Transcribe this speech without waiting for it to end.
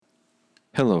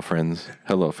Hello, friends.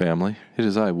 Hello, family. It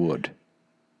is I, Wood.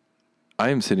 I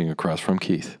am sitting across from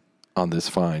Keith on this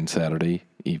fine Saturday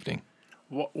evening.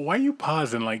 Why are you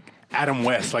pausing like Adam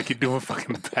West, like you're doing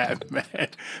fucking Batman?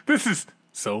 This is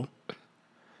so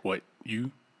what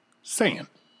you saying.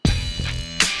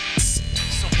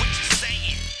 So what you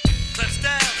saying? Clips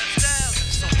down, clips down.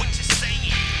 So what you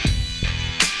saying?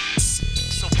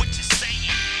 So what you saying?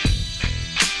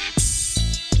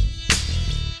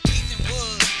 Keith and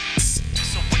Wood.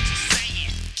 So what you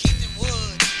saying? Keith and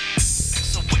Wood.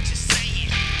 So what you saying?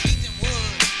 Keith and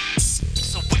Wood.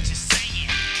 So what you saying?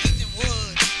 Keith and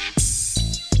Wood.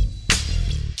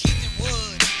 Keith and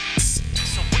Wood.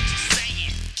 So what you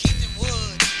saying? Keith and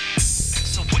Wood.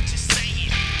 So what you saying?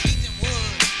 Keith and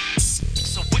Wood.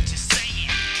 So what you saying?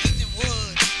 Keith and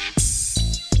Wood.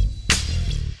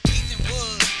 Keith and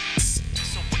Wood.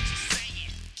 So what you saying?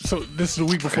 So this is the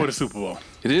week before the Super Bowl.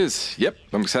 It is. Yep.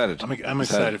 I'm excited. I'm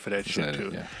excited for that shit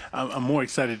Excited, too. yeah. I'm more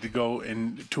excited to go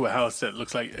into a house that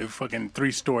looks like a fucking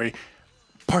 3-story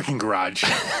parking garage.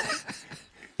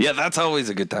 Yeah, that's always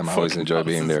a good time. I always Fucking enjoy house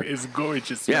being there. It's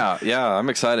gorgeous. Yeah, I'm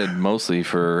excited mostly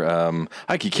for,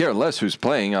 I could care less who's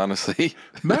playing, honestly.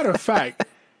 Matter of fact,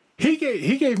 he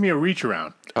gave me a reach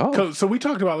around. Oh. So we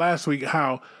talked about last week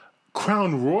how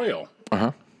Crown Royal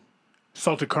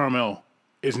salted caramel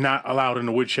is not allowed in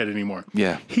the woodshed anymore.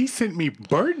 Yeah. He sent me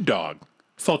Bird Dog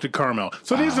salted caramel.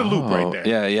 So there's a loop right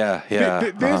there. Yeah.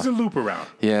 There's a loop around.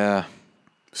 Yeah.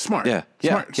 Smart. Yeah.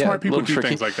 Smart people Little do tricky.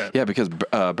 things like that. Yeah, because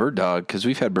Bird Dog, because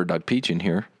we've had Bird Dog Peach in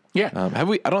here. Yeah. Have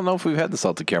we? I don't know if we've had the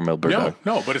salted caramel Bird Dog.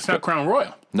 No, but it's not Crown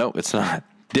Royal. No, it's not.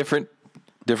 Different.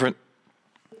 It's all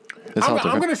I'm different.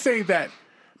 going to say that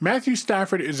Matthew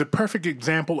Stafford is a perfect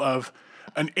example of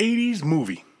an 80s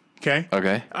movie. Okay?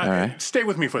 Okay, all right. Stay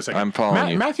with me for a second. I'm following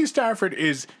you. Matthew Stafford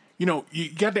is, you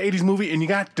got the 80s movie and you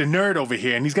got the nerd over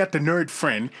here and he's got the nerd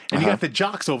friend and you got the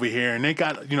jocks over here and they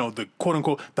got, the quote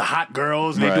unquote, the hot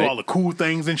girls and they do Right. all the cool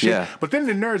things and shit. Yeah. But then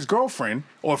the nerd's girlfriend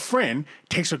or friend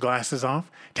takes her glasses off,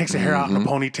 takes her hair out in a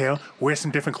ponytail, wears some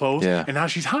different clothes, Yeah. and now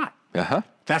she's hot. Uh-huh.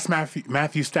 That's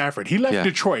Matthew Stafford. He left Yeah.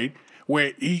 Detroit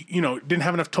where he, didn't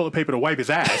have enough toilet paper to wipe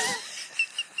his ass.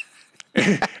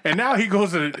 And now he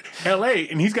goes to L.A.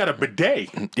 and he's got a bidet.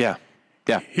 Yeah.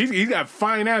 He's got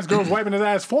fine ass girls wiping his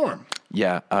ass for him.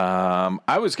 Yeah.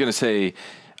 I was going to say,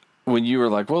 when you were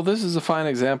like, well, this is a fine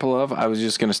example of, I was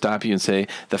just going to stop you and say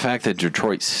the fact that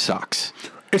Detroit sucks.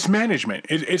 It's management.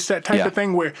 It's that type Yeah. of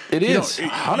thing where It is,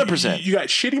 100%. You got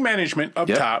shitty management up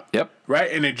Yep, top, yep. right,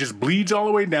 and it just bleeds all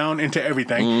the way down into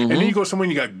everything. And then you go somewhere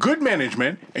and you got good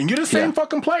management, and you're the same Yeah.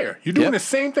 fucking player. You're doing Yep. the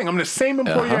same thing. I'm the same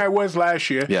employee I was last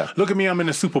year. Yeah. Look at me. I'm in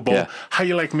the Super Bowl. Yeah. How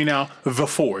you like me now? The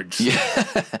Fords.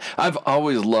 I've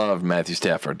always loved Matthew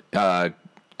Stafford.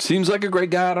 Seems like a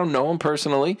great guy. I don't know him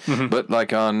personally, but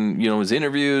like on his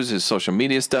interviews, his social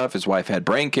media stuff. His wife had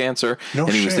brain cancer, No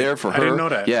and he was shit. there for her. I didn't know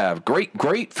that. Yeah,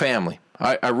 great family.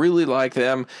 I really like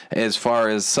them as far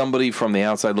as somebody from the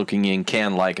outside looking in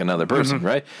can like another person,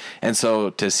 right? And so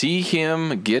to see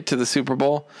him get to the Super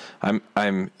Bowl,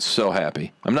 I'm so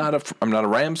happy. I'm not a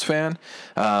Rams fan.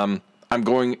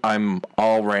 I'm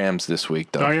all Rams this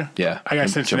week, though. Are you? Yeah. I got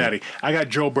Cincinnati. I got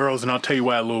Joe Burrows, and I'll tell you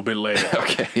why a little bit later.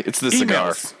 Okay, it's the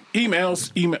cigar.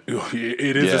 Emails.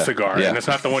 It is Yeah, a cigar, yeah. and it's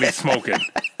not the one he's smoking.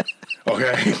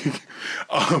 Okay.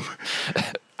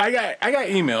 I got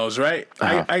emails, right?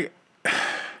 Uh-huh.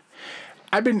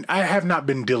 I have not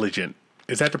been diligent.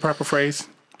 Is that the proper phrase?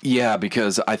 Yeah,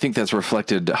 because I think that's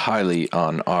reflected highly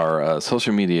on our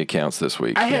social media accounts this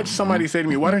week. I had somebody say to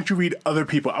me, "Why don't you read other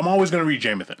people?" I'm always going to read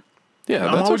Jamathan. Yeah,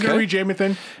 I'm that's always okay. going to read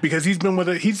Jamathan because he's been with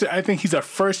it. I think he's our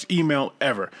first email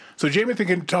ever. So Jamathan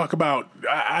can talk about,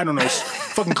 I don't know,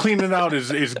 fucking cleaning out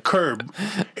his curb,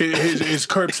 his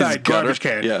curbside gutter. garbage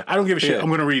can. Yeah. I don't give a shit. Yeah. I'm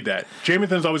going to read that.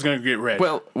 Jamathan's always going to get read.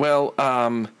 Well,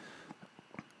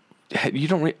 you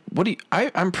don't read. What do you?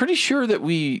 I'm pretty sure that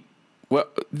we. Well,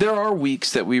 there are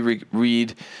weeks that we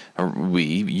read, or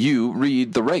you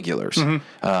read the regulars.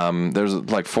 There's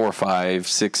like 4, 5,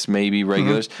 6 maybe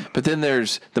regulars, but then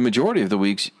there's the majority of the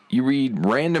weeks you read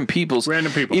random people's.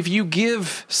 Random people. If you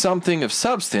give something of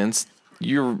substance,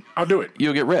 I'll do it.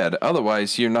 You'll get read.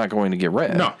 Otherwise, you're not going to get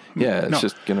read. No. Yeah, it's No.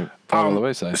 just gonna fall on the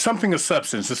wayside. Something of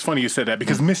substance. It's funny you said that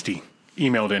because Misty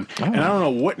emailed in, and I don't know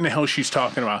what in the hell she's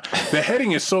talking about. The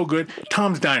heading is so good.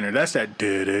 Tom's Diner. That's that.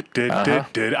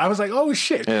 Did. I was like, oh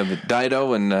shit. Yeah, the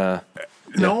Dido and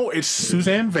No, it's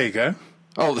Suzanne Vega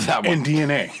that one. and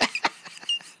DNA.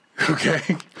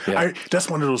 Okay, Yeah. that's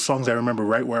one of those songs I remember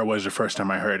right where I was the first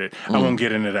time I heard it. I won't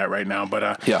get into that right now,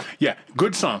 but Yeah.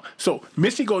 good song. So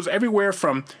Misty goes everywhere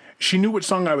from she knew what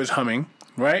song I was humming,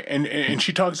 right, and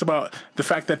she talks about the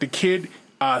fact that the kid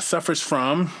suffers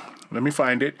from Let me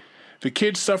find it. The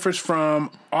kid suffers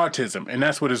from autism, and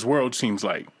that's what his world seems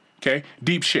like. Okay?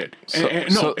 Deep shit.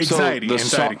 Anxiety. Anxiety.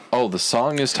 The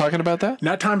song is talking about that?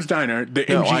 Not Tom's Diner, the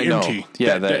No, MGMT. I know.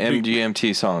 Yeah, the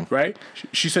MGMT song. Right?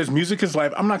 She says music is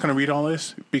life. I'm not going to read all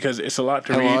this because it's a lot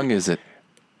to read. How long is it?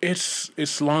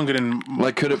 It's longer than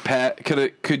Like,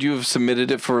 could you have submitted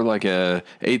it for like a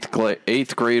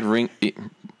eighth grade ring?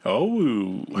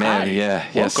 Oh, Man, hi. yeah.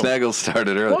 Welcome. Snaggle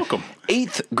started early. Welcome.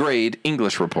 8th grade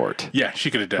English report. Yeah, she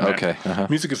could have done Okay,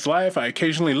 that. Music is life. I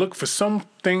occasionally look for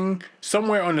something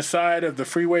somewhere on the side of the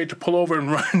freeway to pull over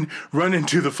and run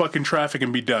into the fucking traffic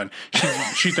and be done.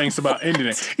 She thinks about ending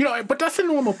it. You know, but that's a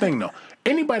normal thing, though.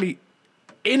 Anybody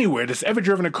anywhere that's ever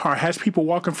driven a car has people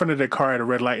walk in front of their car at a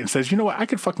red light and says, you know what, I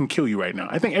could fucking kill you right now.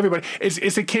 I think everybody,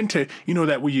 it's akin to, you know,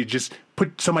 that where you just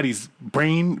put somebody's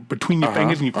brain between your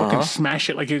fingers and you fucking smash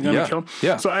it like you're going to kill them.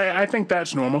 Yeah. So I think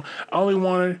that's normal. I only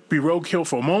want to be roadkill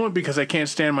for a moment because I can't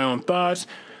stand my own thoughts.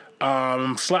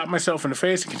 Slap myself in the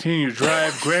face and continue to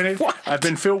drive. Granted, I've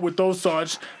been filled with those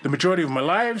thoughts the majority of my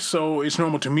life, so it's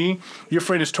normal to me. Your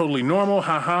friend is totally normal,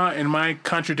 haha, in my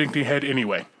contradicting head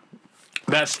anyway.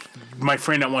 That's my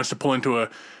friend that wants to pull into a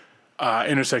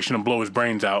intersection and blow his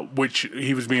brains out, which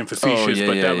he was being facetious,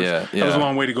 that was a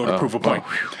long way to go to prove a point.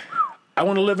 I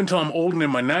want to live until I'm old and in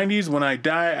my 90s. When I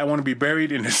die, I want to be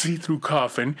buried in a see-through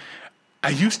coffin. I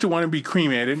used to want to be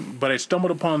cremated, but I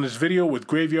stumbled upon this video with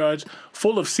graveyards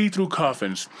full of see-through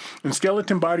coffins, and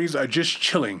skeleton bodies are just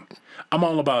chilling. I'm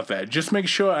all about that. Just make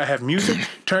sure I have music,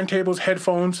 turntables,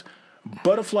 headphones,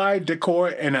 butterfly decor,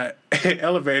 and an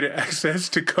elevator access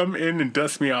to come in and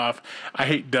dust me off. I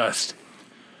hate dust.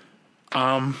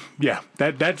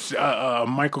 That's a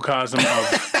microcosm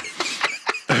of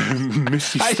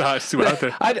Misty's thoughts throughout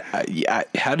the...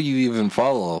 How do you even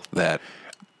follow that?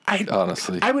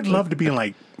 Honestly, I would love to be in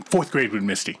like 4th grade with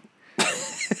Misty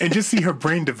and just see her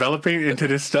brain developing into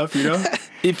this stuff, you know?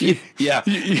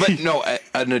 But no,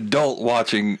 an adult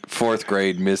watching 4th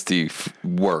grade Misty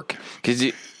work, because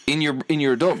in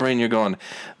your adult brain you're going,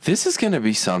 this is going to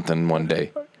be something one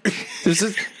day. This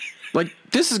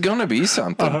is going to be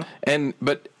something.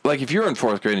 But like if you're in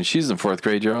 4th grade and she's in 4th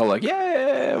grade, you're all like,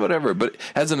 yeah, whatever. But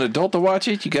as an adult to watch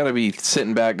it, you got to be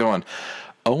sitting back going,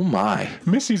 oh my.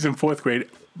 Misty's in 4th grade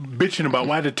bitching about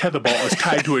why the tetherball is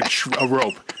tied to a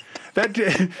rope.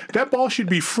 That ball should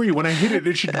be free. When I hit it,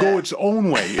 it should go its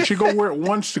own way. It should go where it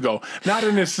wants to go, not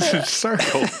in this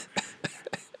circle.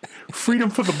 Freedom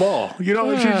for the ball. You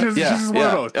know, she's just one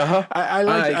of those. I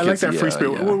like that free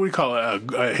spirit. What do we call it? A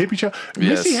hippie child?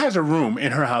 Yes. Missy has a room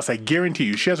in her house. I guarantee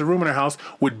you. She has a room in her house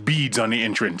with beads on the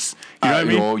entrance. You know what I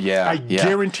mean? Oh, yeah. I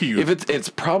guarantee you. If it's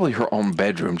probably her own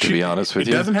bedroom, to be honest with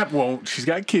you. It doesn't have, well, she's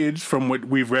got kids from what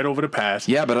we've read over the past.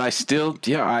 Yeah, but I still,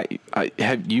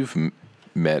 you've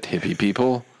met hippie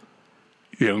people.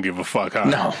 You don't give a fuck, huh?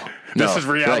 No. This is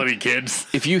reality, kids.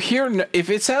 If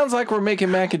it sounds like we're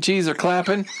making mac and cheese or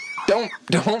clapping, don't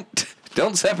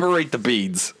separate the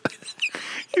beads.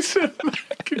 You said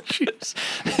mac and cheese.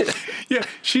 Yeah,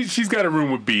 she's got a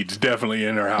room with beads, definitely,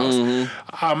 in her house.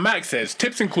 Max says,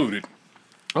 tips included.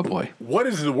 Oh boy. What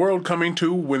is the world coming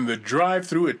to when the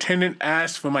drive-through attendant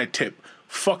asks for my tip?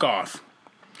 Fuck off.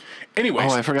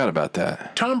 Anyways, I forgot about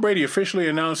that. Tom Brady officially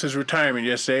announced his retirement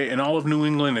yesterday, and all of New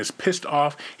England is pissed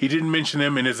off he didn't mention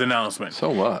them in his announcement. So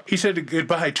what? He said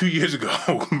goodbye 2 years ago.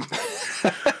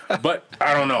 But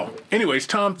I don't know. Anyways,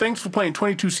 Tom, thanks for playing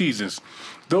 22 seasons.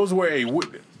 Those that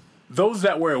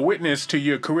were a witness to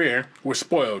your career were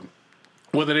spoiled,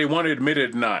 whether they want to admit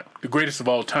it or not. The greatest of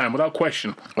all time, without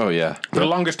question. Oh, yeah. For the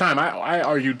longest time, I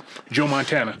argued Joe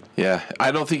Montana. Yeah.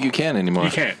 I don't think you can anymore.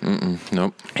 You can't.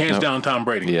 Nope. Hands down, Tom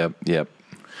Brady. Yep.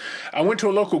 I went to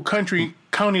a local county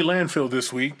landfill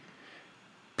this week.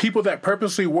 People that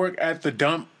purposely work at the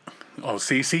dump. Oh,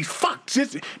 see, fuck.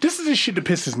 This is the shit that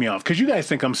pisses me off because you guys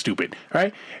think I'm stupid,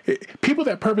 right? People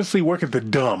that purposely work at the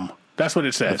dump. That's what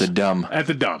it says. At the dump. At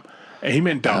the dump. And he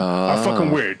meant dump. Are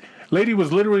fucking weird. Lady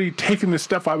was literally taking the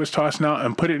stuff I was tossing out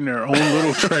and put it in her own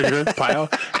little treasure pile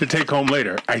to take home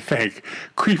later, I think.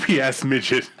 Creepy ass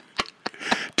midget.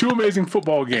 2 amazing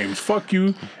football games. Fuck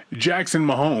you, Jackson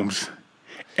Mahomes.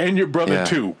 And your brother,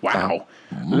 too. Wow.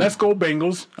 Let's go,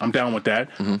 Bengals. I'm down with that.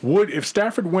 If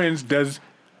Stafford wins, does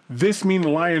this mean the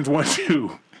Lions won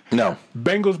too? No.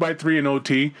 Bengals by 3 in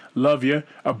OT. Love you.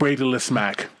 A Brady-less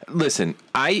smack. Listen,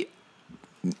 to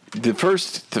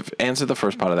answer the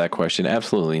first part of that question,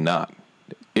 absolutely not.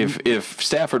 If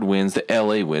Stafford wins, the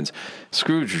LA wins.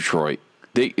 Screw Detroit.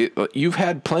 You've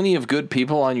had plenty of good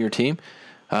people on your team.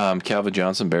 Calvin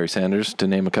Johnson, Barry Sanders, to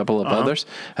name a couple of others.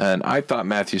 And I thought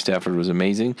Matthew Stafford was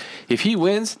amazing. If he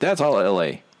wins, that's all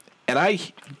LA. And I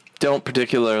don't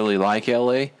particularly like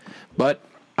LA, but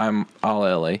I'm all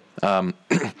LA.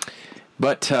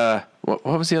 But what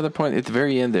was the other point at the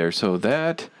very end there? So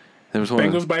that there was one.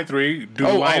 Bengals by 3. Do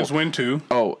the Lions win 2?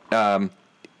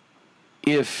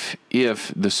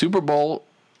 If the Super Bowl,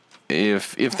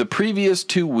 if the previous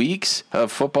 2 weeks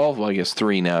of football, well, I guess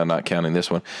 3 now, not counting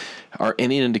this one, are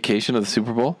any indication of the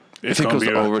Super Bowl, if it goes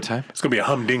to overtime, it's gonna be a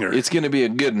humdinger. it's going to be a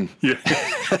good one. Yeah.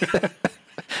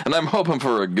 And I'm hoping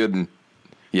for a good one.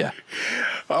 Yeah.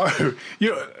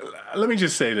 Let me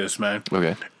just say this, man.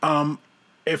 Okay.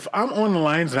 If I'm on the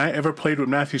Lions and I ever played with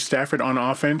Matthew Stafford on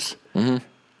offense,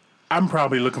 I'm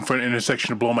probably looking for an intersection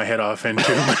to blow my head off into.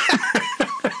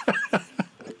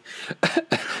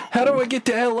 How do I get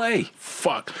to LA?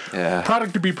 Fuck. Yeah.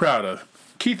 Product to be proud of.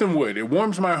 Keith and Wood. It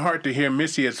warms my heart to hear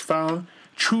Missy has found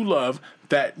true love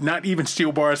that not even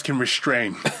steel bars can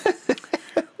restrain.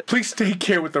 Please take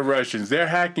care with the Russians. Their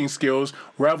hacking skills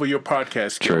rival your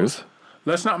podcast skills. Truth.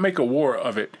 Let's not make a war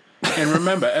of it. And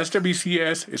remember,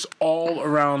 SWCS is all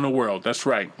around the world. That's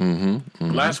right.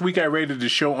 Last week I rated the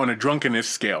show on a drunkenness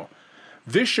scale.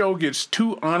 This show gets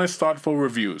 2 honest, thoughtful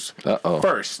reviews. Uh-oh.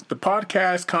 First, the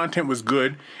podcast content was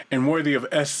good and worthy of the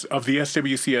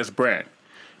SWCS brand.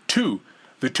 2,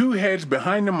 the 2 heads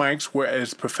behind the mics were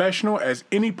as professional as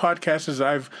any podcasters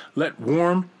I've let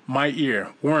warm my ear.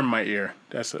 Warm my ear.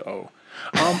 That's an O.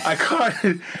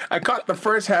 I caught the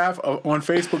first half on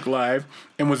Facebook Live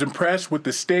and was impressed with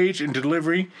the stage and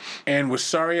delivery and was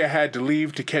sorry I had to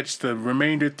leave to catch the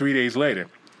remainder 3 days later.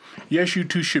 Yes, you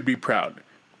two should be proud.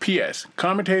 P.S.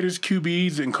 Commentators,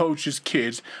 QBs, and coaches'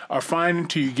 kids are fine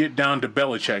until you get down to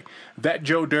Belichick. That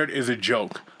Joe Dirt is a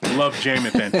joke. Love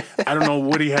Jamathan. I don't know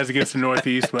what he has against the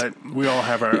Northeast, but we all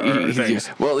have our things.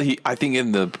 Well, I think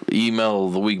in the email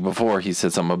the week before, he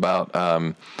said something about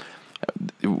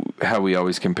how we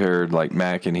always compared like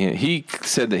Mac and him. He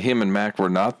said that him and Mac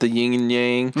were not the yin and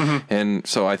yang, and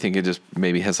so I think it just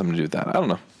maybe has something to do with that. I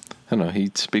don't know.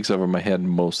 He speaks over my head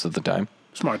most of the time.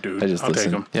 Smart dude. I just I'll listen.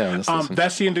 take him. Yeah, let's listen.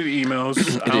 That's the end of the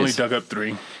emails. I only is. dug up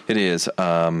 3. It is,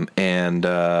 and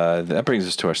that brings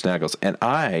us to our snaggles. And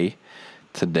I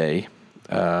today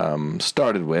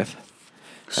started with.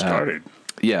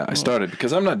 I started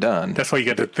because I'm not done. That's why you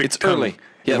got to think. It's early.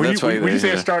 Yeah, that's why. When you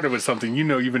say I started with something, you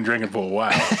know you've been drinking for a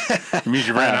while. It means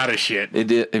you ran out of shit. It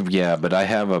did, yeah, but I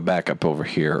have a backup over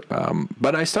here.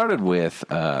 But I started with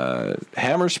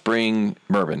Hammer Spring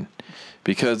Bourbon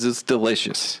because it's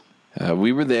delicious.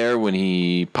 We were there when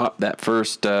he popped that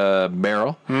first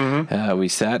barrel. We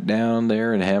sat down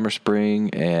there in Hammer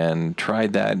Spring and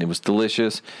tried that, and it was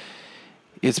delicious.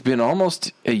 It's been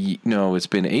it's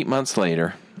been 8 months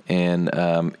later, and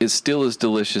it's still as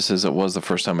delicious as it was the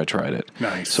first time I tried it.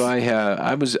 Nice. So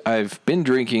I've been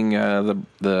drinking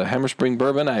the Hammer Spring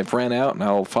Bourbon. I've ran out, and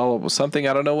I'll follow up with something.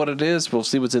 I don't know what it is. We'll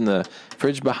see what's in the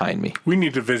fridge behind me. We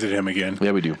need to visit him again.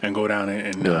 Yeah, we do. And go down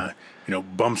and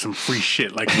bum some free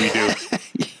shit like we do.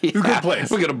 It's a good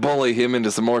place. We're going to bully him into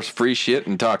some more free shit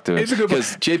and talk to him. It's a good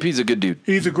because JP's a good dude.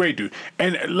 He's a great dude.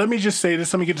 And let me just say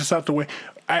this. Let me get this out the way.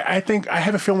 I think I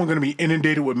have a feeling we're going to be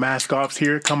inundated with mask offs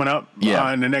here coming up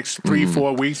in the next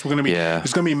 3-4 weeks. We're going to be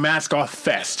it's going to be Mask Off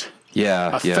Fest.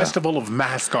 Yeah. A festival of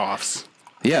mask offs.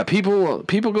 Yeah, people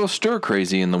go stir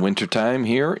crazy in the wintertime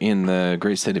here in the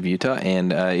great state of Utah,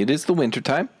 and it is the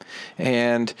wintertime.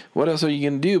 And what else are you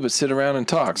going to do but sit around and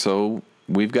talk? So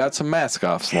we've got some mask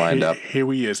offs lined up. Here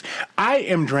we is. I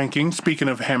am drinking, speaking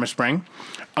of Hammer Spring,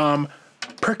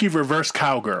 Perky Reverse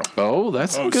Cowgirl. Oh,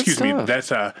 that's some good stuff. Me. That's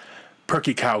a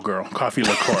Perky Cowgirl coffee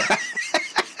liqueur.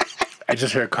 I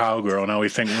just heard cowgirl and I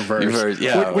always think reverse.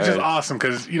 Which is awesome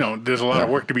because, there's a lot of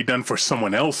work to be done for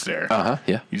someone else there.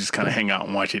 Yeah. You just kind of hang out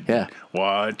and watch it. Yeah.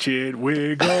 Watch it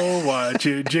wiggle, watch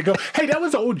it jiggle. Hey, that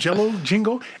was the old Jell-O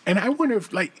jingle. And I wonder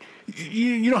if,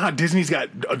 you know how Disney's got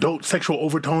adult sexual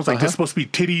overtones? Like, there's supposed to be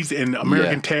titties in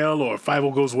American Tail or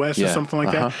 50 Goes West or something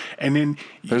like that. And then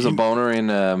there's a boner in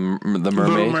The Mermaid.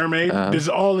 Little Mermaid. There's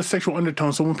all the sexual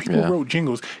undertones. So when people wrote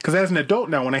jingles, because as an adult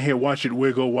now, when I hear watch it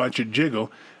wiggle, watch it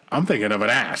jiggle, I'm thinking of an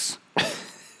ass.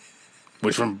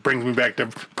 Which brings me back to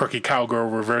Perky Cowgirl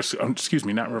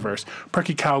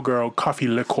Perky Cowgirl coffee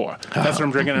liqueur. That's what I'm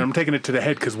drinking, and I'm taking it to the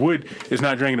head because Wood is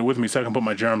not drinking it with me, so I can put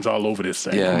my germs all over this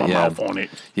thing. Put my mouth on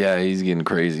it. Yeah, he's getting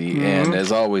crazy. And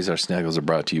as always, our snaggles are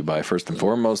brought to you by, first and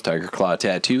foremost, Tiger Claw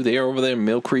Tattoo. They are over there in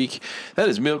Mill Creek. That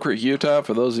is Mill Creek, Utah.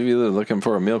 For those of you that are looking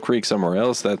for a Mill Creek somewhere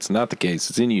else, that's not the case.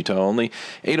 It's in Utah only.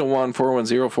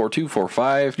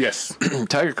 801-410-4245. Yes.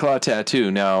 Tiger Claw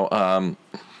Tattoo. Now,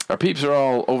 our peeps are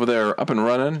all over there up and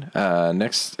running.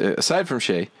 Aside from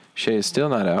Shay, Shay is still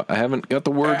not out. I haven't got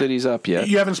the word that he's up yet.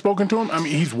 You haven't spoken to him? I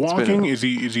mean, he's walking. Is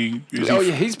he? Oh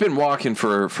yeah, he's been walking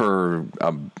for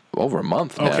over a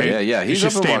month now. Okay. Yeah. He's up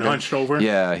just and staying walking. hunched over?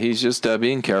 Yeah, he's just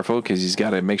being careful because he's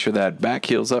got to make sure that back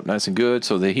heals up nice and good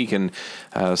so that he can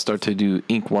start to do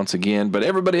ink once again. But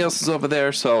everybody else is over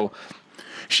there, so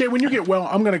Shay, when you get well,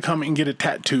 I'm gonna come and get a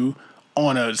tattoo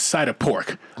on a side of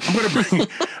pork. I'm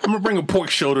gonna bring a pork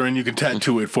shoulder and you can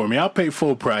tattoo it for me. I'll pay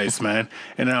full price, man,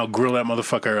 and then I'll grill that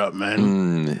motherfucker up,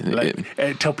 man.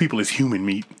 And tell people it's human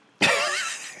meat.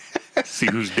 See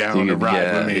who's down to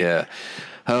ride with me. Yeah.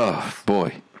 Oh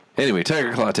boy. Anyway,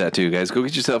 Tiger Claw Tattoo, guys. Go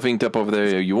get yourself inked up over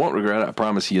there. You won't regret it. I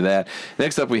promise you that.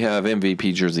 Next up, we have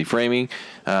MVP Jersey Framing.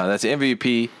 That's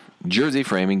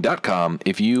MVPJerseyFraming.com.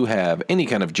 If you have any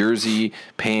kind of jersey,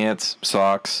 pants,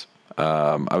 socks,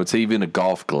 I would say even a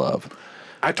golf glove.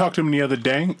 I talked to him the other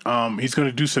day. He's going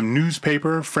to do some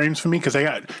newspaper frames for me because I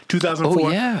got 2004. Oh,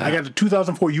 yeah. I got the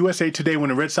 2004 USA Today when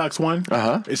the Red Sox won.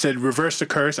 It said "Reverse the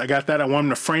Curse." I got that. I want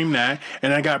him to frame that.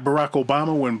 And I got Barack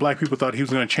Obama when black people thought he was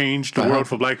going to change the world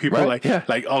for black people. Right,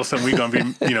 Like all of a sudden we're going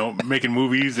to be making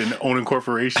movies and owning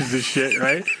corporations and shit,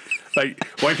 right? Like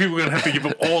white people are gonna have to give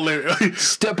up all their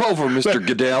Step over, Mr.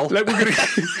 Goodell. like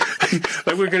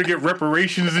we're gonna get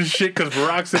reparations and shit because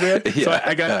Barack's in there. Yeah, So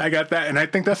I got that, and I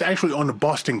think that's actually on the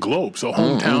Boston Globe, so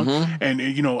hometown. And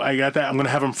I got that. I'm gonna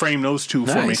have him frame those two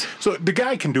for me. Nice. So the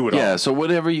guy can do it all. Yeah, so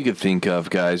whatever you could think of,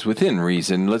 guys, within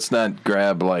reason. Let's not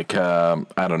grab like I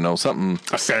don't know, something.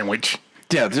 A sandwich.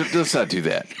 Yeah, let's not do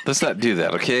that. Let's not do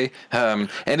that, okay? And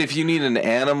if you need an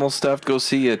animal stuffed, go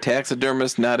see a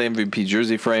taxidermist, not MVP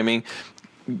Jersey Framing.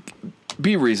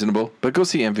 Be reasonable, but go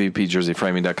see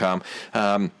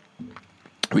MVPJerseyFraming.com.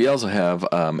 We also have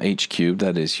H-Cube.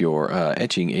 That is your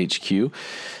etching HQ.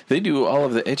 They do all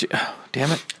of the etching. Oh,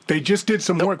 damn it. They just did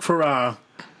some work for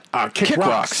Kick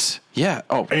Rocks. Yeah.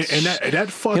 Oh, And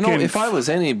that fucking. if I was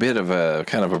any bit of a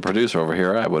kind of a producer over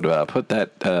here, I would put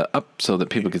that up so that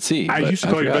people could see. I used to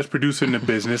call you the best producer in the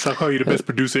business. I'll call you the best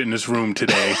producer in this room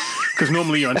today because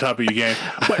normally you're on top of your game.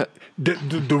 But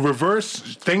the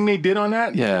reverse thing they did on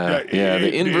that,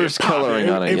 the inverse coloring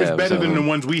on it. It was better than the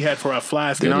ones we had for our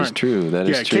flask. That is true. That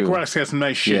is true. Kick Rocks has some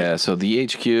nice shit. Yeah, so the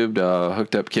H Cubed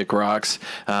hooked up Kick Rocks.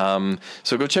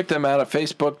 So go check them out at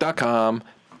Facebook.com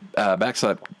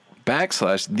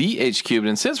 /backslash the H Cubed.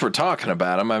 And since we're talking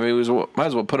about them, I mean, we might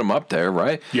as well put them up there,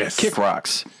 right? Yes. Kick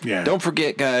Rocks. Yeah. Don't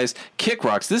forget, guys, Kick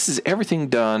Rocks. This is everything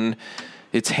done.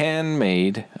 It's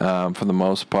handmade for the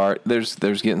most part. There's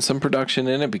getting some production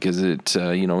in it because it's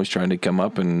he's trying to come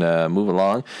up and move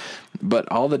along. But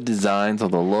all the designs, all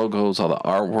the logos, all the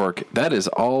artwork, that is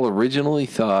all originally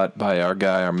thought by our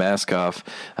guy, our mask-off,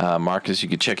 Marcus. You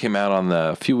could check him out on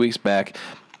a few weeks back.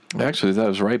 Actually, that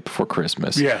was right before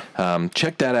Christmas. Yeah.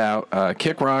 Check that out.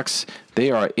 Kick Rocks. They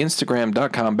are at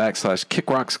Instagram.com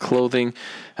 /KickRocksClothing.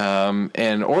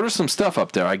 And order some stuff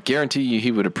up there. I guarantee you he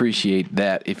would appreciate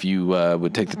that if you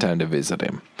would take the time to visit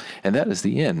him. And that is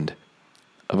the end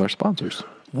of our sponsors.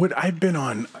 What I've been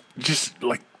on just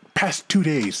like past 2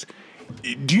 days.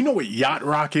 Do you know what Yacht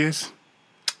Rock is?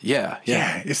 Yeah.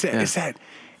 It's that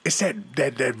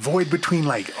void between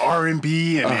like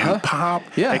R&B and pop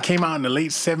that came out in the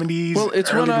late 70s, Well,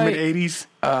 it's early when to mid 80s.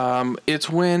 It's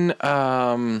when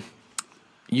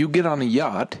you get on a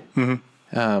yacht, like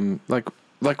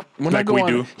when I go we on,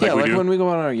 do. Like we do. when we go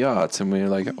on our yachts and we're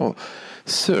like, oh,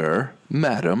 sir,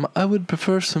 madam, I would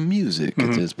prefer some music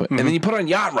at this point, and then you put on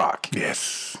Yacht Rock.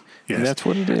 Yes. And that's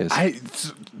what it is.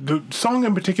 The song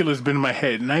in particular has been in my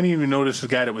head, and I didn't even notice the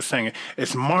guy that was singing it.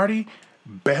 It's Marty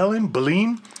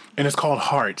Bellin, and it's called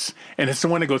Hearts. And it's the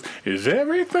one that goes, "Is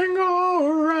everything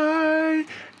all right?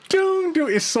 Doom, doom."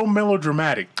 It's so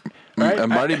melodramatic. Right?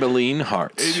 Marty Bellin,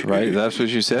 Hearts, right? That's what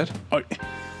you said? Oh,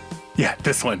 yeah,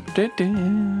 this one.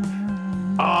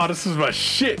 Oh, this is my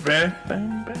shit,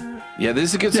 man. Yeah, this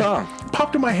is a good song.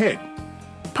 Popped in my head.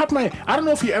 I don't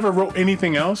know if he ever wrote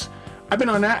anything else. I've been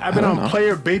on that. I've been on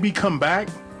Player Baby Come Back.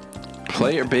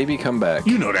 Player Baby Come Back.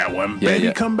 You know that one. Yeah, Baby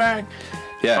yeah. Come Back.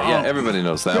 Yeah, everybody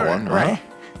knows that one. Right?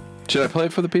 Should I play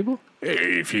it for the people?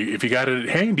 If you got it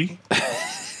handy.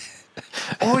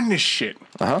 On this shit.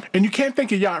 And you can't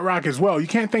think of Yacht Rock as well. You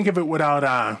can't think of it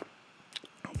without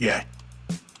Yacht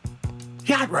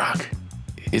Rock.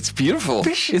 It's beautiful.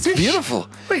 It's this- beautiful.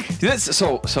 Wait.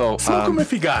 So Smoke him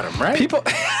if you got him, right?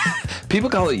 people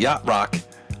call it Yacht Rock.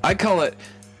 I call it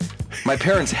my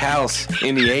parents' house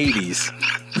in the 80s.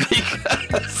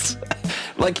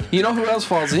 Because, you know who else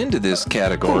falls into this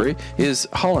category is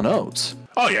Hall & Oates.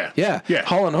 Oh, yeah. Yeah.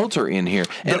 Hall & Oates are in here.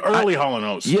 The early Hall &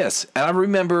 Oates. Yes. And I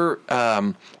remember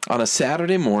on a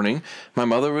Saturday morning, my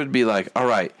mother would be like, all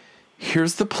right,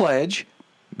 here's the pledge.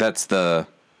 That's the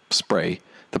spray,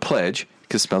 the Pledge,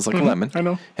 because it smells like lemon. I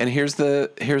know. And here's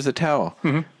the towel.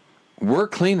 We're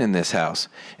cleaning this house,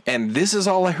 and this is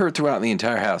all I heard throughout the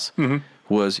entire house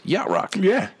was yacht rock.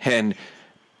 Yeah. And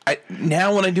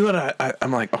now when I do it,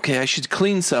 I'm like, okay, I should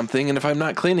clean something, and if I'm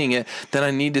not cleaning it, then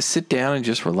I need to sit down and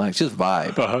just relax, just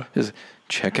vibe, just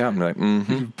check out. And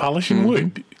be like, Polishing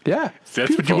wood. yeah,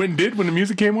 That's what you went and did when the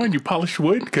music came on. You polished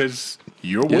wood because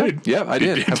you're wood. Yeah, I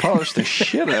did. I polished the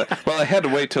shit out. Well, I had to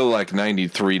wait till like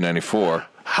 93, 94.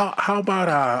 How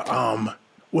about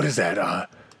what is that?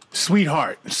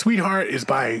 Sweetheart. Sweetheart is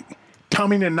by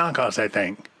Tommy and the Knockouts, I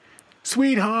think.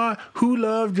 Sweetheart, who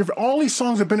loved your... All these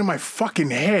songs have been in my fucking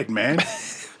head, man.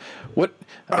 What?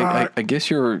 I guess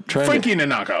you're trying Frankie to...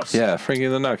 and the Knockouts. Yeah, Frankie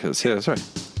and the Knockouts. Yeah, that's right.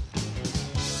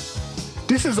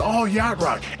 This is all yacht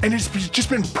rock, and it's just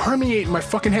been permeating my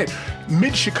fucking head.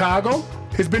 Mid Chicago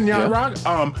has been yacht rock.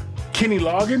 Kenny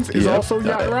Loggins is also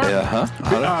yacht rock.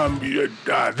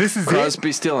 This is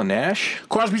Crosby, Still and Nash.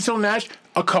 Crosby, Still and Nash.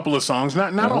 A couple of songs,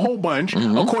 not a whole bunch.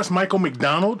 Of course, Michael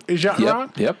McDonald is yacht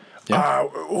rock. Yep.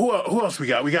 Who else we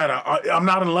got? We got I'm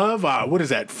Not in Love. What is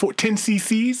that? 10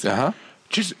 cc's.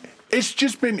 It's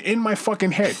just been in my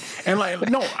fucking head, and like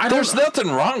no, I don't. There's nothing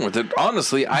wrong with it.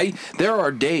 Honestly, there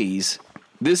are days.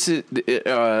 This is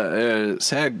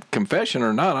sad confession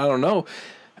or not, I don't know.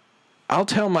 I'll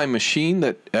tell my machine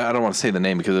that, I don't want to say the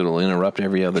name because it'll interrupt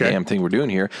every other damn thing we're doing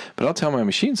here, but I'll tell my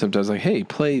machine sometimes, like, hey,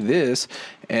 play this,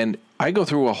 and I go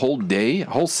through a whole day, a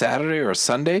whole Saturday or a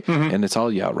Sunday, and it's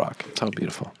all yacht rock. It's all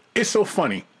beautiful. It's so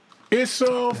funny. It's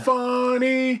so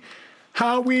funny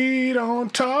how we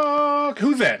don't talk.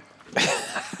 Who's that?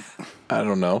 I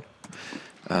don't know.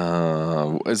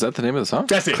 Is that the name of the song?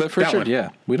 That's it. Cliff Richard? Yeah.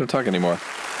 We don't talk anymore.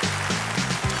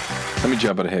 Let me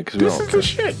jump it ahead because we don't. This is the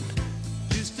shit.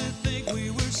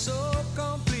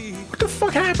 What the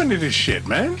fuck happened to this shit,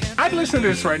 man? I'd listen to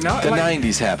this right now. The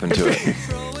 90s happened to it.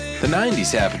 The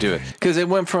 90s happened to it because it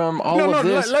went from all of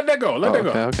this. Let that go. Let that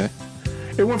go. Okay.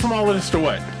 It went from all of this to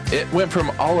what? It went from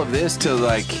all of this to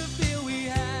like.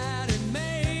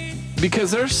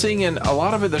 Because they're singing, a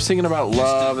lot of it, they're singing about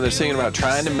love, and they're singing about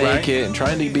trying to make it and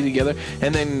trying to be together.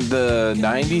 And then the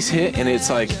 90s hit, and it's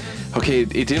like, okay,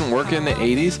 it didn't work in the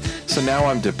 80s, so now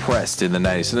I'm depressed in the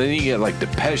 90s. So then you get like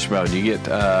Depeche Mode, you get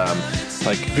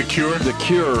like The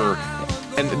Cure,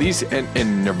 and these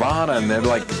and Nirvana, and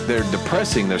they're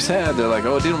depressing, they're sad, they're like,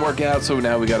 oh, it didn't work out, so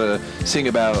now we got to sing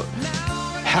about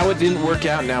how it didn't work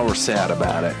out. Now we're sad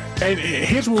about it. And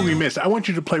here's what we missed. I want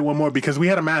you to play one more because we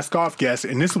had a Mask Off guest,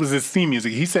 and this was his theme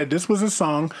music. He said this was a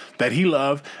song that he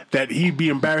loved, that he'd be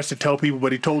embarrassed to tell people,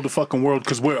 but he told the fucking world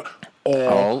because we're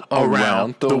all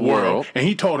around the world. And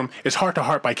he told him it's Heart to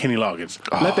Heart by Kenny Loggins.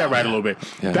 Let that ride a little bit.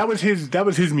 Yeah. That was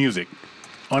his music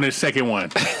on his second one.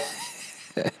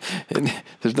 And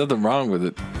there's nothing wrong with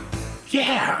it.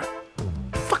 Yeah.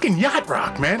 Fucking yacht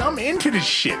rock, man. I'm into this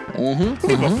shit. I don't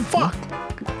give a fuck.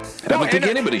 I don't think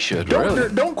anybody should,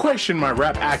 really. Don't question my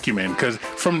rap acumen, because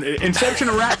from inception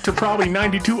of rap to probably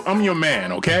 92, I'm your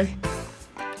man, okay?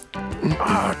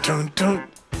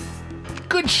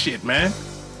 Good shit, man.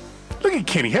 Look at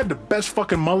Kenny. He had the best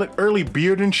fucking mullet, early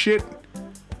beard and shit.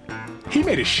 He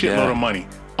made a shitload of money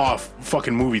off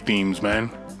fucking movie themes,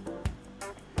 man.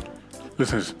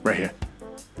 Listen to this right here.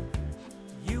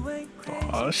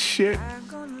 Oh, shit.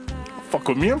 Fuck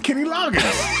with me, I'm Kenny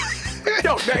Loggins.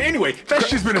 Yo, anyway, that's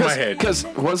just been in my head. Because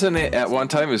wasn't it at one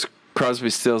time it was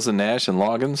Crosby, Stills and Nash and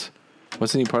Loggins?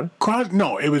 Wasn't he part of?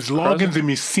 No, it was Loggins and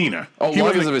Messina. Oh,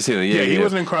 Loggins and Messina. Yeah, he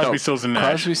wasn't in Crosby, Stills and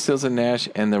Nash. Crosby, Stills and Nash,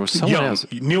 and there was someone else.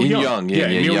 Neil Young.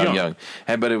 Neil Young.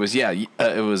 But it was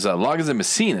Loggins and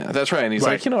Messina. That's right. And he's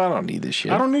like, I don't need this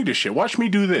shit. I don't need this shit. Watch me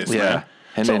do this. Yeah. Man.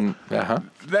 And so,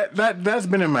 then, that's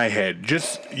been in my head.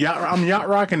 Just I'm yacht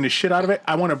rocking the shit out of it.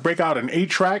 I want to break out an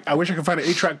 8-track. I wish I could find an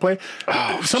 8-track play.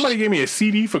 Somebody gave me a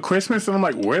CD for Christmas, and I'm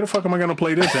like, where the fuck am I gonna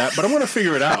play this at? But I'm gonna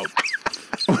figure it out.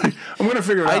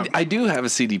 I do have a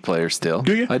CD player still.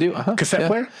 Do you? I do. Cassette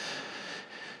player.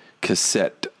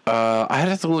 Cassette. I'd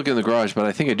have to look in the garage, but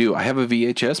I think I do. I have a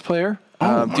VHS player.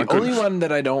 The only one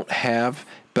that I don't have,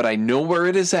 but I know where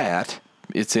it is at.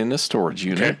 It's in a storage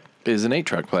unit. Okay. Is an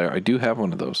 8-track player. I do have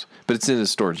one of those, but it's in a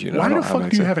storage unit. Why the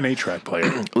fuck do you have an 8-track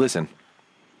player? Listen,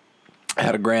 I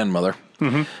had a grandmother.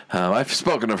 I've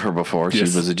spoken of her before.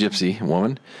 Yes. She was a gypsy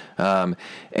woman, and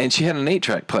she had an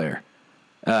 8-track player.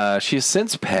 She has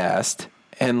since passed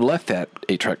and left that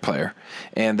 8-track player,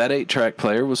 and that 8-track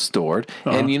player was stored.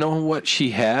 And you know what she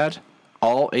had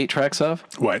all 8 tracks of?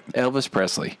 What? Elvis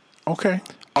Presley. Okay.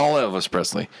 All Elvis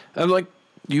Presley. I'm like,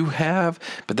 you have,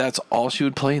 but that's all she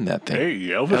would play in that thing. Hey,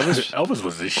 Elvis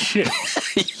was the shit.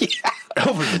 Yeah.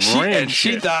 Elvis ran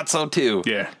shit. She thought so too.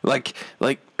 Yeah. Like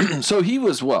So he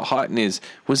was hot in his,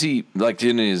 was he like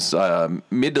in his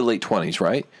mid to late 20s,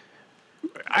 right?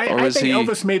 I was think he-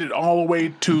 Elvis made it all the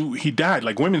way to he died.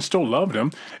 Like women still loved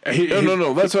him.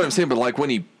 No, that's what I'm saying. But like when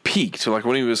he peaked, so like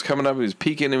when he was coming up, he was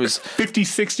peaking. It was 50s,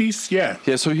 60s, yeah.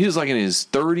 yeah. So he was like in his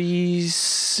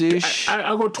 30s ish.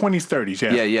 I'll go 20s, 30s,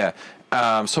 yeah.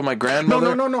 Yeah. So my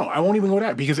grandmother. No. I won't even go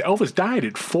that because Elvis died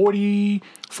at 40,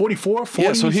 44, 40.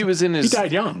 Yeah, so he was in his He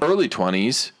died young. early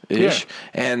 20s ish,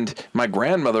 and my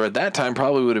grandmother at that time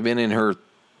probably would have been in her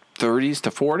 30s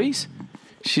to 40s.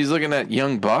 She's looking at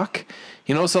young buck.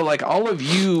 You know, so like all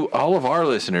of our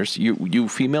listeners, you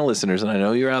female listeners, and I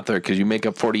know you're out there because you make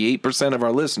up 48% of our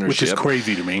listenership, Which is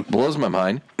crazy to me. blows my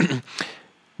mind.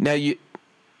 Now you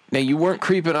weren't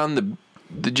creeping on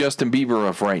the Justin Bieber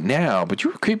of right now, but you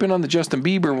were creeping on the Justin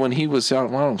Bieber when he was, I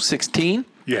don't know, 16.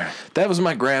 Yeah. That was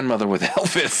my grandmother with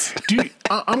Elvis.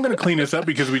 I'm going to clean this up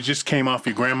because we just came off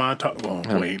your grandma.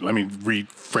 Wait, let me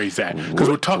rephrase that. Because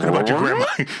we're talking about your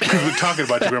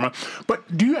grandma.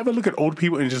 But do you ever look at old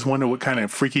people and just wonder what kind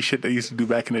of freaky shit they used to do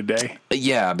back in the day?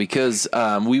 Yeah, because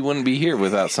we wouldn't be here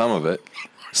without some of it.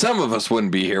 Some of us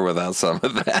wouldn't be here without some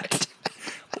of that.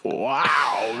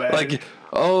 Wow, man. Like,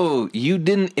 oh, you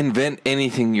didn't invent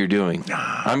anything you're doing.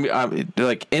 I'm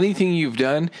like anything you've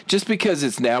done, just because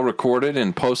it's now recorded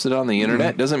and posted on the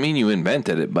internet doesn't mean you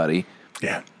invented it, buddy.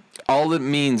 Yeah. All it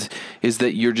means is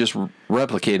that you're just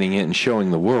replicating it and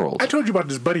showing the world. I told you about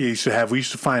this buddy I used to have. We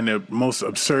used to find the most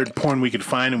absurd porn we could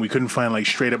find, and we couldn't find like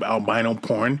straight up albino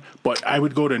porn. But I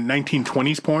would go to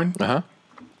 1920s porn, and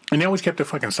they always kept their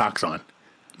fucking socks on.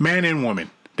 Man and woman.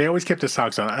 They always kept their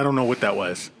socks on. I don't know what that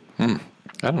was. I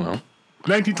don't know.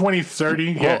 1920s, 30.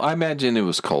 Yeah. Well, I imagine it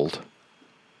was cold.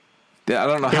 Yeah, I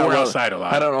don't know They how were well, outside a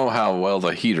lot. I don't know how well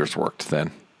the heaters worked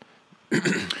then.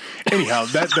 Anyhow,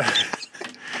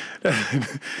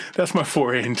 that's my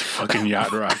foray into fucking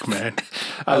yacht rock, man.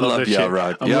 I love that yacht shit.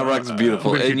 rock. I'm Yacht gonna- rock's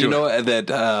beautiful, I'm gonna and keep you doing know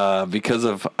that because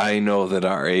of I know that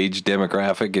our age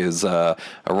demographic is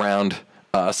around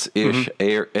us ish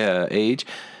age.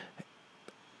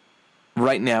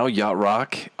 Right now, yacht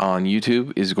rock on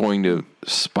YouTube is going to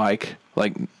spike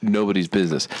like nobody's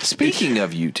business. Speaking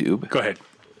of YouTube, Go ahead.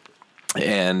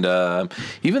 and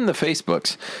even the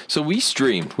Facebooks, so we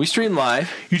stream live.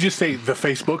 You just say the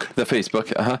Facebook. The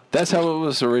Facebook, that's how it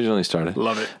was originally started.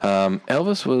 Love it.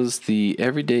 Elvis was the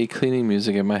everyday cleaning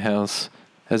music at my house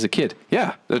as a kid.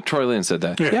 Yeah, Troy Lynn said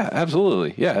that. Yeah. Yeah,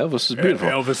 absolutely. Yeah, Elvis was beautiful.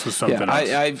 Elvis was something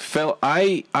yeah, else.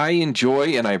 I enjoy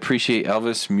and I appreciate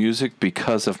Elvis music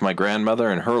because of my grandmother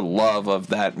and her love of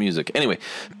that music. Anyway,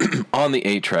 on the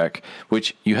 8-track,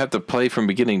 which you have to play from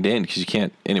beginning to end because you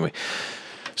can't. Anyway,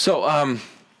 so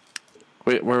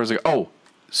wait, where was it? Oh.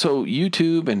 So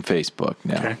YouTube and Facebook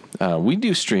now, we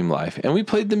do stream live, and we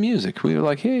played the music. We were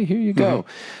like, hey, here you go.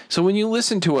 So when you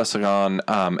listen to us on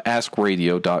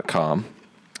askradio.com,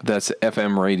 that's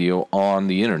FM radio on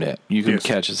the internet, you can Yes.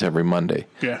 catch us every Monday.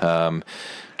 Yeah.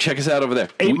 Check us out over there.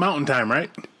 8 Mountain Time,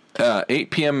 right? 8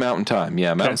 p.m. Mountain Time.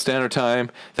 Yeah, Mountain Standard Time.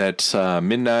 That's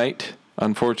midnight,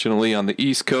 unfortunately, on the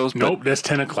East Coast. but- Nope, that's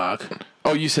 10 o'clock.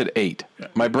 Oh, you said 8.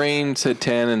 My brain said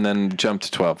 10 and then jumped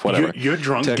to 12. Whatever. You're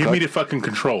drunk. 10 Give me o'clock. the fucking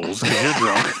controls because you're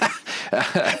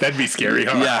drunk. That'd be scary,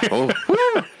 huh? Yeah. Oh,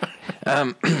 woo.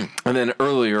 And then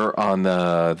earlier on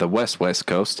the West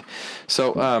Coast.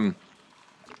 So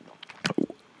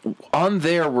on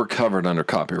there, we're covered under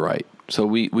copyright. So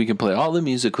we can play all the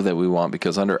music that we want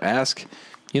because under Ask,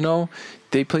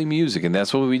 they play music, and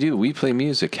that's what we do. We play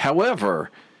music. However,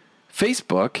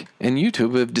 Facebook and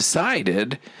YouTube have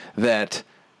decided that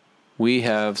we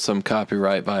have some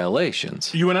copyright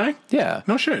violations. You and I? Yeah.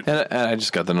 No shit. And I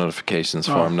just got the notifications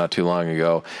for them not too long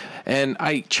ago. And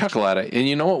I chuckle at it. And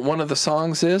you know what one of the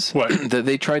songs is? What? That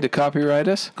they tried to copyright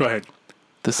us? Go ahead.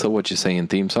 The So What You Saying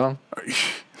theme song.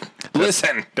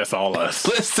 Listen. That's all us.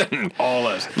 Listen. All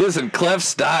us. Listen, Clef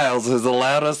Styles has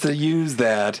allowed us to use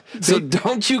that. So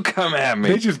don't you come at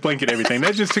They me. just blanket everything.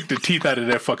 They just took the teeth out of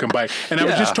their fucking bite. And I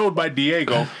was Yeah. just told by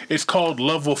Diego, it's called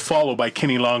Love Will Follow by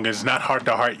Kenny Loggins, not Heart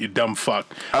to Heart, you dumb fuck.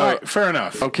 All right, fair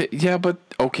enough. Okay, yeah, but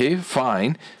okay,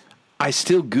 fine. I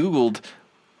still Googled,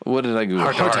 what did I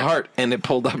Google? Heart to Heart. And it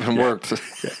pulled up and worked.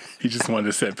 He just wanted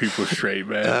to set people straight,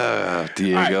 man.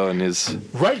 Diego and his...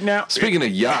 Right now, Speaking of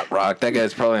yacht rock, that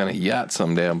guy's probably on a yacht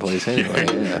some damn place anyway.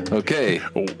 Yeah. Okay.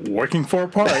 working for a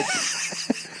part.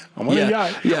 I'm on Yeah, a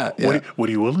yacht. yeah, yeah. What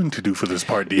are you willing to do for this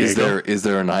part, Diego? Is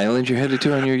there an island you're headed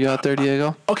to on your yacht there,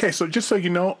 Diego? Okay, so just so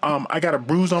you know, I got a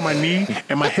bruise on my knee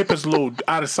and my hip is a little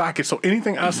out of socket. So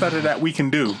anything outside of that we can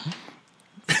do.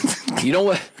 You know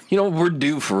what? We're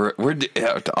due for it.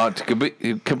 To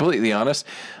be completely honest,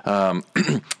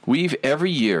 we've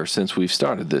every year since we've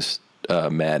started this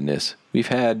madness. We've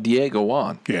had Diego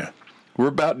on. Yeah. We're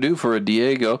about due for a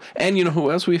Diego. And you know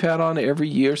who else we've had on every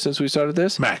year since we started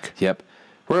this? Mac. Yep.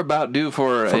 We're about due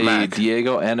for a Mac.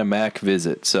 Diego and a Mac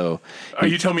visit. So Are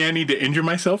you telling me I need to injure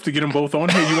myself to get them both on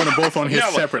here? You want them both on here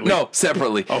separately? No,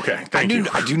 separately. Okay, thank you.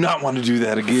 I do not want to do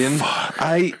that again.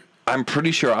 I'm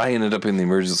pretty sure I ended up in the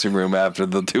emergency room after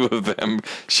the two of them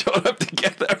showed up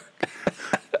together.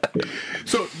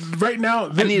 So right now,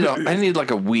 I need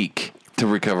like a week to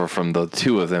recover from the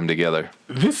two of them together.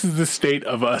 this is the state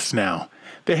of us now.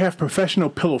 They have professional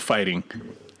pillow fighting.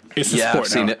 It's a Yeah, sport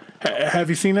I've seen now. it. Have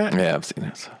you seen that? Yeah, I've seen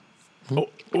it. Oh,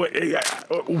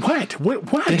 what?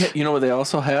 What? You know what they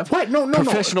also have? What? No.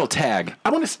 Professional tag.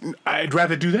 I'd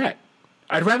rather do that.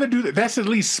 I'd rather do that. That's at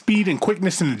least speed and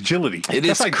quickness and agility.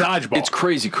 That's like dodgeball. It's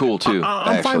crazy cool too.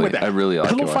 I'm fine with that. I really like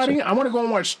pillow it. fighting. I want to go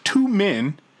and watch two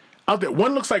men out there.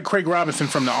 One looks like Craig Robinson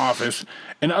from The Office,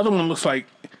 and the other one looks like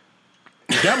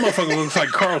that motherfucker looks like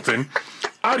Carlton.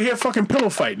 Out here fucking pillow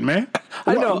fighting, man.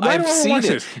 I know. Why I've do I seen watch it.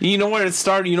 this? You know where it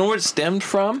started? You know where it stemmed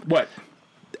from? What?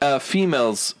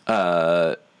 Females,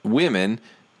 women,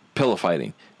 pillow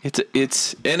fighting.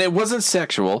 It's and it wasn't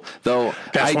sexual though.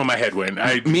 That's where my head went.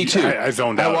 Me too. I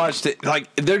zoned out. I watched it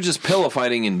like they're just pillow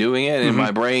fighting and doing it. And in my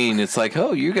brain, it's like,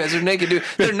 oh, you guys are naked. Dude.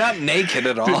 They're not naked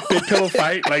at all. They pillow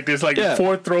fight like there's like Yeah.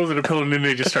 4 throws of the pillow and then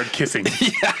they just start kissing.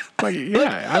 Yeah. Like,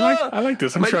 I like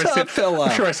this. I'm My sure top fell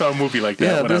out. I saw a movie like that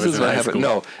Yeah, when I this was is in what high happened.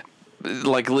 school. No,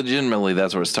 like legitimately,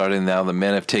 that's where it started. Now the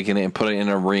men have taken it and put it in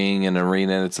a ring and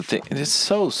arena, and it's a thing. It is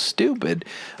so stupid.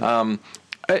 I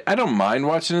don't mind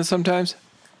watching it sometimes,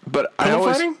 but I Pillow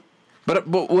always. fighting? But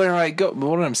where I go,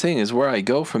 what I'm saying is where I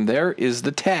go from there is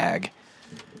the tag.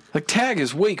 Like tag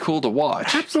is way cool to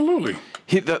watch. Absolutely.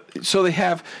 So they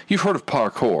have. You've heard of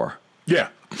parkour. Yeah.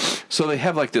 So they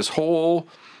have like this whole,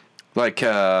 like,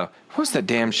 what's that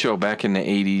damn show back in the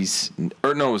 80s?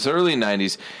 Or no, it was early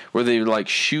 90s where they like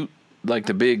shoot like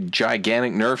the big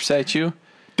gigantic Nerfs at you.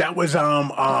 That was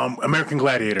American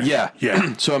Gladiator. Yeah.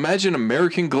 Yeah. So imagine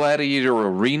American Gladiator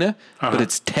Arena, but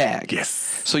it's tag. Yes.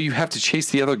 So you have to chase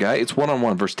the other guy. It's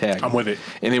 1-on-1 versus tag. I'm with it.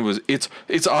 And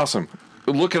it's awesome.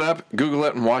 Look it up, Google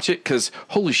it, and watch it because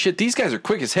holy shit, these guys are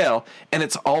quick as hell, and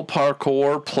it's all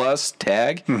parkour plus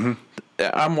tag. Mm-hmm.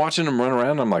 I'm watching them run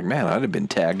around. I'm like, man, I'd have been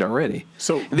tagged already.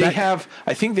 So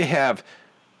I think they have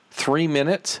 3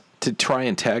 minutes to try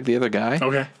and tag the other guy.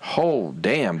 Okay. Oh,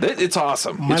 damn. It's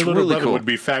awesome. My it's little really brother cool. would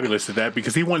be fabulous at that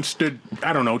because he once stood,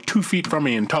 2 feet from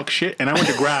me and talked shit, and I went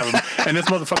to grab him, and this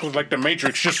motherfucker was like the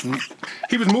Matrix,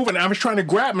 he was moving, I was trying to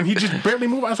grab him, and he just barely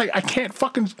moved. I was like, I can't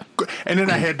fucking, and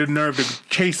then I had the nerve to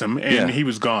chase him, and he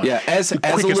was gone. Yeah, as The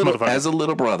a quickest little motherfucker. as a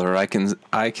little brother, I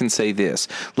can say this: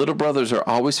 little brothers are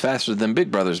always faster than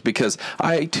big brothers because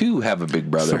I too have a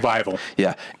big brother. Survival.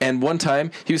 Yeah, and one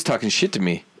time he was talking shit to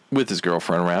me with his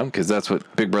girlfriend around because that's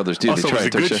what big brothers do. Also, they try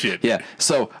it's to a touch good shit. shit. Yeah.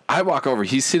 So I walk over.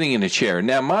 He's sitting in a chair.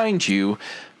 Now, mind you,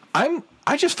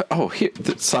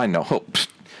 side note. Oh,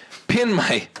 pin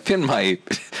my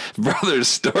brother's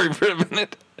story for a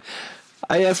minute.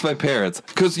 I asked my parents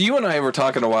because you and I were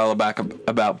talking a while back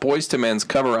about Boyz II Men's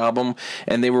cover album,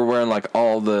 and they were wearing like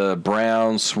all the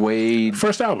brown suede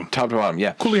First album. top to bottom.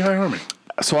 Yeah. Cooley High Harmony.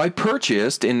 So I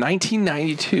purchased in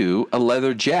 1992 a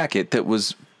leather jacket that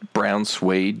was brown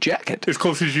suede jacket. As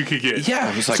close as you could get. Yeah,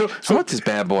 I was like, I want this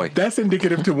bad boy. That's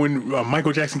indicative to when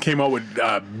Michael Jackson came out with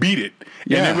 "Beat It."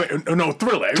 Yeah.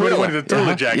 Thriller. Everybody wanted the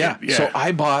Thriller jacket. Yeah. So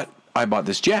I bought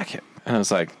this jacket, and I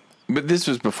was like, but this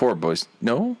was before Boys.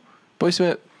 No, Boys II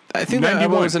Men. I think that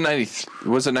album 91. was in 90.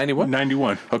 Was it 91?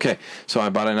 91. Okay, so I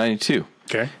bought it in 92.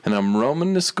 Okay. And I'm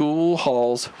roaming the school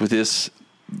halls with this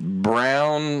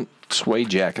brown suede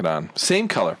jacket on, same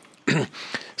color.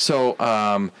 So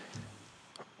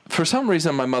for some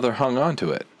reason, my mother hung on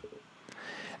to it.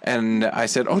 And I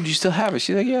said, oh, do you still have it?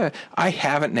 She's like, yeah, I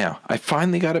have it now. I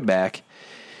finally got it back.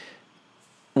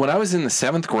 When I was in the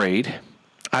 7th grade,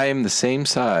 I am the same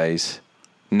size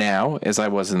now as I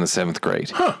was in the 7th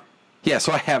grade. Huh. Yeah,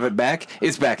 so I have it back.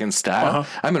 It's back in style.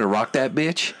 I'm going to rock that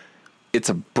bitch. It's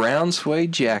a brown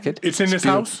suede jacket. It's in this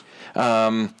house?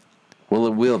 Well,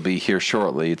 it will be here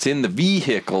shortly. It's in the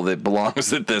vehicle that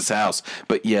belongs at this house.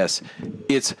 But yes,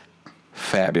 it's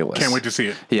fabulous. Can't wait to see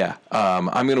it. Yeah, I'm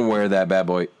going to wear that bad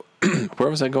boy. Where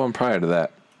was I going prior to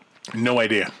that? No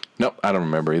idea. Nope, I don't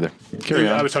remember either. Carry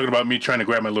on. I was talking about me trying to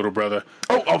grab my little brother.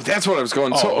 Oh, that's what I was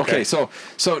going. So okay. okay, so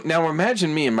now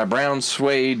imagine me in my brown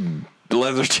suede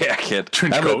leather jacket.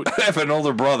 Trench coat. I have an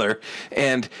older brother,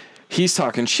 and he's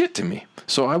talking shit to me.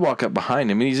 So I walk up behind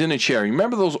him, and he's in a chair. You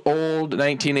remember those old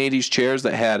 1980s chairs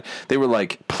they were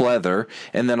like pleather,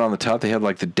 and then on the top they had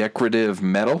like the decorative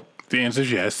metal? The answer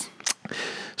is yes.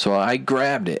 So I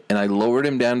grabbed it and I lowered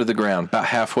him down to the ground about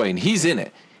halfway, and he's in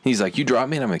it. He's like, "You drop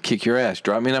me and I'm going to kick your ass.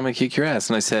 Drop me and I'm going to kick your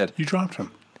ass." And I said, You dropped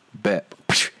him. "Bet."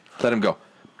 Let him go.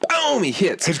 Boom, he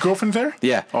hits. His girlfriend's there?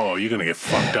 Yeah. Oh, you're going to get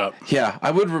fucked up. Yeah, I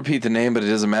would repeat the name, but it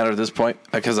doesn't matter at this point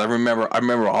because I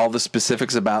remember all the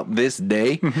specifics about this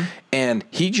day, and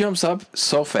he jumps up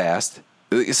so fast.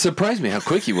 It surprised me how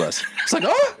quick he was. It's like,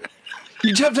 "Oh,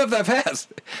 you jumped up that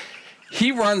fast."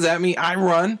 He runs at me, I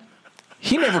run.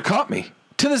 He never caught me.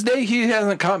 To this day, he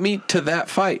hasn't caught me to that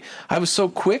fight. I was so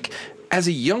quick. As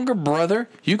a younger brother,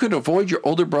 you could avoid your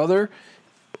older brother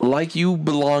like you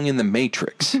belong in the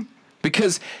Matrix.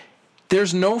 Because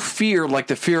there's no fear like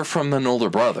the fear from an older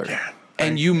brother. Yeah.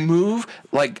 And you move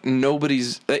like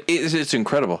nobody's... It's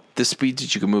incredible, the speed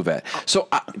that you can move at. So,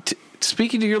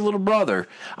 speaking to your little brother,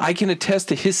 I can attest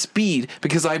to his speed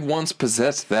because I once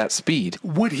possessed that speed.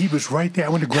 Wood, he was right there. I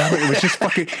went to grab it. It was just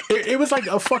fucking... It was like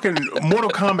a fucking Mortal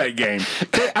Kombat game.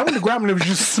 I went to grab him and it was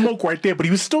just smoke right there, but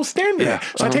he was still standing there.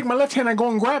 So I take my left hand, I go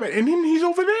and grab it, and then he's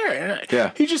over there.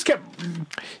 Yeah. He just kept...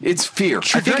 It's fear.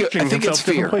 I think it's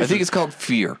fear. I think it's called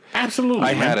fear. Absolutely,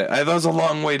 I had man. it. That was a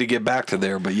long way to get back to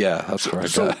there, but yeah, that's where I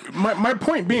So got it. my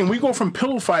point being, we go from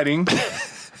pillow fighting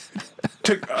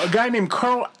to a guy named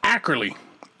Carl Ackerley.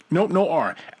 No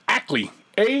R. Ackley.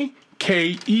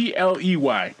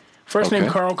 Akeley. First name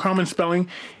Okay. Carl, common spelling.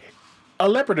 A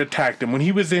leopard attacked him when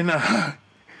he was in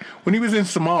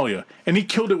Somalia, and he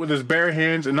killed it with his bare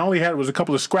hands, and all he had was a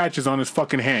couple of scratches on his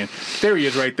fucking hand. There he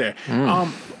is right there.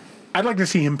 I'd like to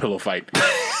see him pillow fight.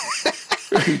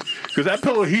 Because that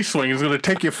pillow he's swinging is going to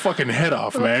take your fucking head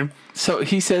off, man. So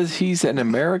he says he's an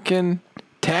American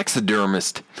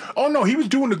taxidermist. Oh, no, he was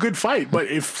doing a good fight. But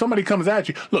if somebody comes at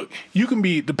you, look, you can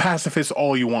be the pacifist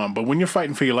all you want, but when you're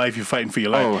fighting for your life, you're fighting for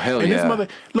your life. Oh, hell and yeah. This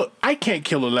look, I can't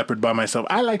kill a leopard by myself.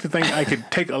 I like to think I could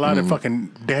take a lot of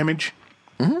fucking damage,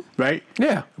 right?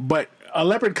 Yeah. But a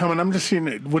leopard coming, I'm just seeing,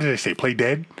 what did I say, play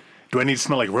dead? Do I need to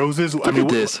smell like roses? Look at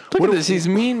this. Look at this. He's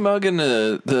mean mugging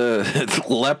the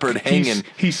leopard hanging.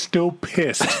 He's still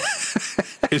pissed.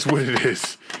 Is what it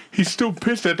is. He's still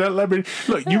pissed at that leopard.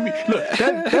 Look,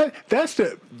 that's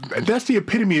the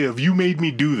epitome of you made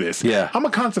me do this. Yeah. I'm a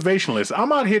conservationist.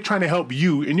 I'm out here trying to help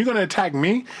you, and you're gonna attack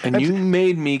me. And you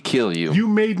made me kill you. You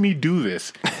made me do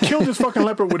this. Kill this fucking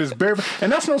leopard with his bare, and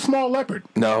that's no small leopard.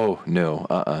 No.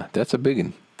 That's a big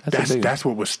one. That's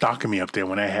what was stalking me up there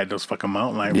when I had those fucking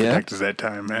mountain lion protectors that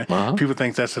time, man. People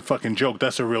think that's a fucking joke.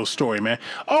 That's a real story, man.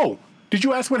 Oh, did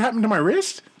you ask what happened to my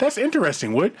wrist? That's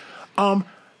interesting, Wood.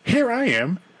 Here I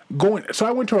am going. So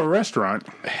I went to a restaurant.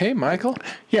 Hey, Michael.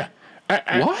 Yeah.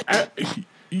 What?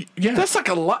 Yeah. That's like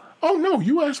a lot. Oh no,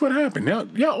 you asked what happened.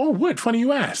 Yeah. Oh, Wood. Funny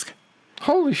you ask.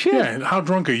 Holy shit. Yeah. How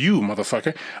drunk are you,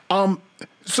 motherfucker?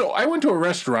 So I went to a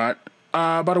restaurant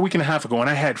about a week and a half ago, and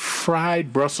I had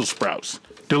fried Brussels sprouts.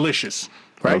 Delicious,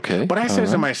 right? Okay. But I said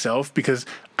to myself, because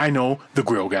I know the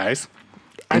grill guys,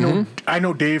 I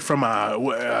know Dave from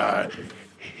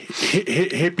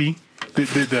Hippie,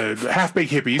 the half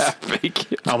baked hippies.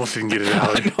 I almost didn't get it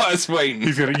out. I know, I was waiting.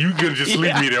 You're gonna just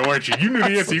leave me there, weren't you? You knew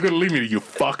the answer. You're gonna leave me there, you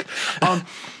fuck.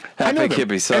 Half-baked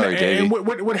hippies, sorry, Davey. And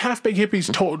what half-baked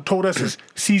hippies told us is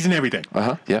season everything.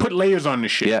 Yeah. Put layers on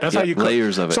this shit. Yeah, That's how you cook.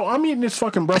 layers of it. So I'm eating this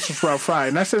fucking Brussels sprout fry,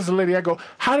 and I says to the lady, I go,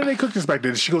 how do they cook this back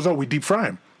there? She goes, oh, we deep fry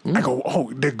them. I go,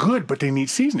 oh, they're good, but they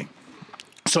need seasoning.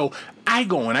 So I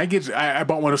go and I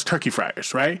bought one of those turkey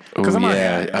fryers, right? Oh,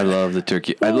 yeah, I love the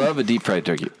turkey. I love a deep fried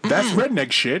turkey. That's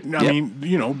redneck shit. I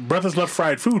mean, brothers love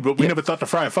fried food, but we never thought to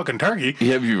fry a fucking turkey.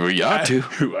 Yeah, you ought to.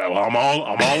 Well, I'm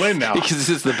all in now. Because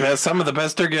this is some of the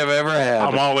best turkey I've ever had.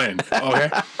 I'm all in. Okay.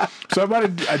 So I bought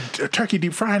a turkey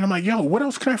deep fry, and I'm like, yo, what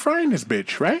else can I fry in this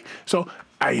bitch, right? So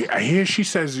I hear she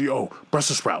says, yo,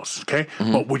 Brussels sprouts, okay?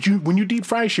 But when you deep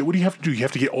fry shit, what do you have to do? You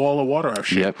have to get all the water out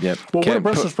shit. Yep. Well, what are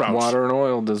Brussels sprouts? Water and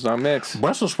oil does not mix.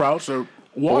 Brussels sprouts are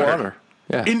water.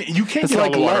 Yeah. And you can't It's get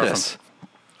like all the water lettuce.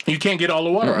 You can't get all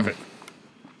the water of it.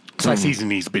 So I season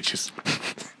these bitches.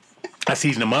 I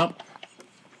season them up.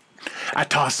 I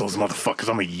toss those motherfuckers.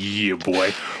 I'm a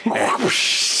boy.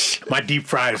 And my deep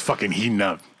fry is fucking heating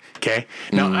up. Okay.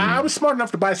 Now I was smart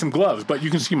enough to buy some gloves, but you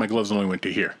can see my gloves only went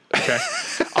to here. Okay.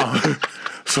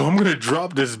 So I'm gonna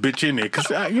drop this bitch in there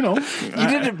because You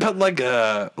didn't put like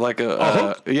a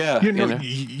hook? yeah.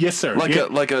 Yes, sir. Like Yeah.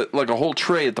 like a whole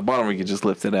tray at the bottom where you can just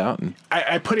lift it out and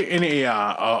I put it in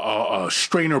a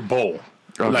strainer bowl,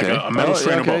 like Okay. a metal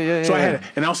strainer bowl. Yeah, so I yeah. had,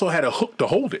 and I also had a hook to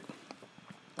hold it.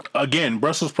 Again,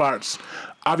 Brussels sprouts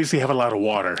obviously have a lot of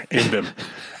water in them.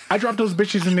 I dropped those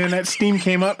bitches in there, and that steam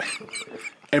came up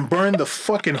and burned the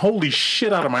fucking holy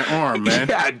shit out of my arm, man.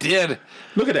 Yeah, I did.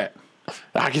 Look at that.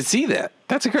 I can see that.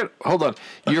 That's incredible. Hold on.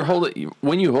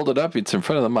 When you hold it up, it's in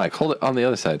front of the mic. Hold it on the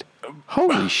other side.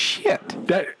 Holy shit.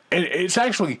 And it's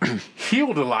actually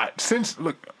healed a lot since.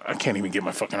 Look, I can't even get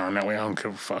my fucking arm that way. I don't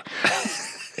give a fuck.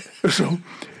 So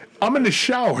I'm in the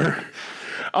shower.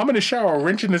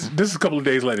 Wrenching this. This is a couple of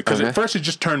days later because at first it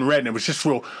just turned red and it was just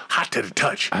real hot to the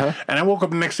touch. And I woke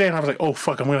up the next day and I was like, "Oh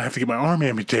fuck, I'm gonna have to get my arm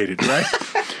amputated, right?"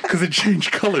 Because it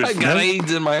changed colors. I got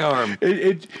AIDS in my arm.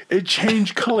 It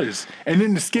changed colors, and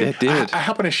then the skin. It did. I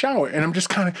hop in the shower and I'm just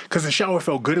kind of because the shower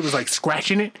felt good. It was like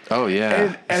scratching it. Oh yeah.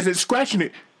 And as it's scratching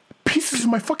it, pieces of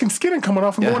my fucking skin are coming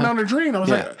off and going down the drain. I was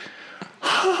like,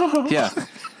 yeah.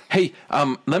 Hey,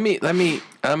 let me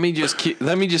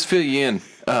just fill you in.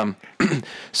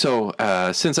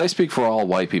 So since I speak for all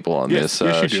white people on this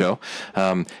show,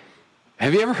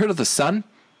 have you ever heard of the sun?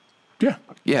 Yeah.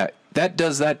 Yeah, that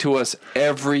does that to us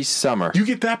every summer. You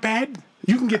get that bad?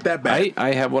 You can get that bad.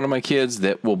 I have one of my kids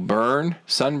that will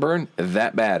sunburn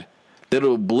that bad.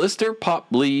 That'll blister, pop,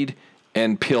 bleed,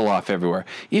 and peel off everywhere.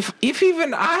 If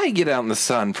even I get out in the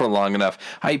sun for long enough,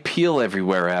 I peel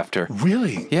everywhere after.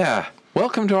 Really? Yeah.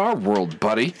 Welcome to our world,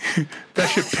 buddy.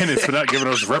 That's your penance for not giving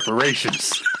us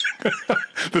reparations.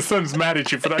 The sun's mad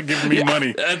at you for not giving me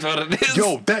money. That's what it is.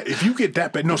 Yo, if you get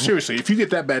that bad, no, seriously, if you get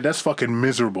that bad, that's fucking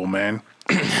miserable, man.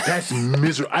 That's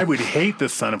miserable. I would hate the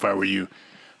sun if I were you.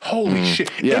 Holy shit.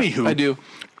 Yeah, Anywho. I do.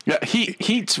 Yeah,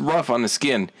 heat's rough on the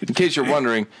skin. In case you're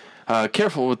wondering,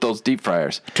 careful with those deep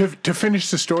fryers. To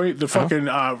finish the story, the fucking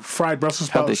fried Brussels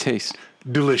sprouts. How'd they taste?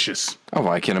 Delicious. Oh,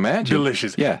 I can imagine.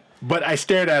 Delicious. Yeah. But I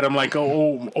stared at him like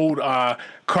old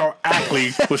Carl Ackley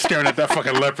was staring at that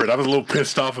fucking leopard. I was a little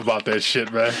pissed off about that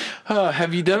shit, man.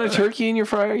 Have you done a turkey in your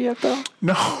fryer yet, though?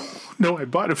 No, I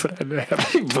bought it for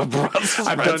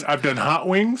that. I've done hot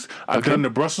wings. I've done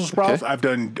the Brussels sprouts. Okay. I've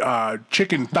done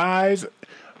chicken thighs.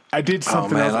 I did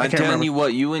something else. I I'm can't telling remember. you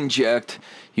what, you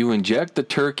inject the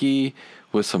turkey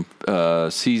with some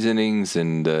seasonings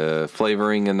and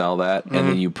flavoring and all that, and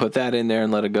then you put that in there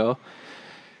and let it go.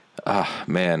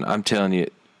 Man, I'm telling you,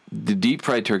 the deep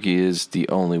fried turkey is the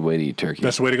only way to eat turkey.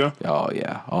 That's the way to go? Oh,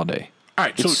 yeah, all day. All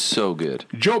right, It's so good.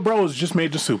 Joe Burrow has just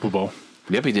made the Super Bowl,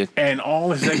 Yep, he did. and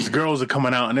all his ex-girls are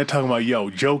coming out, and they're talking about, yo,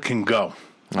 Joe can go.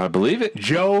 I believe it.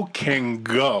 Joe can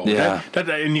go. Yeah.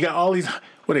 And you got all these,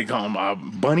 what do they call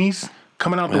them, bunnies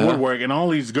coming out the woodwork, and all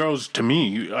these girls, to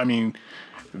me, I mean,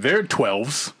 they're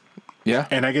 12s. Yeah.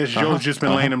 And I guess Joe's just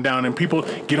been laying them down, and people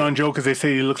get on Joe because they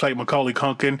say he looks like Macaulay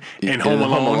Culkin in Home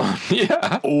Alone.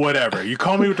 Yeah. Whatever. You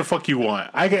call me what the fuck you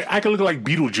want. I can look like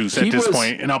Beetlejuice at this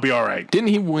point, and I'll be all right. Didn't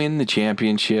he win the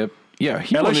championship? Yeah,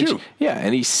 he won LSU.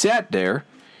 and he sat there,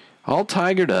 all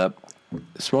tigered up,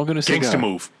 smoking a cigar. Gangsta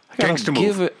move. I gotta Gangsta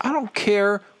move. I don't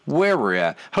care where we're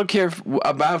at. I don't care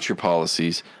about your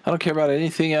policies. I don't care about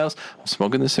anything else. I'm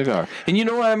smoking the cigar. And you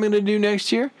know what I'm going to do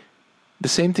next year? The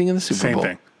same thing in the Super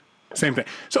Bowl. Same thing.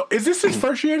 So is this his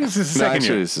first year? This is his second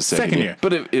year? It's the second year.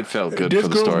 But it felt good There's for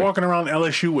the girls story. walking around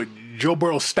LSU with Joe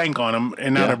Burrow stank on them,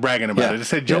 and now they're bragging about it. They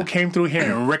said Joe came through here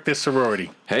and wrecked this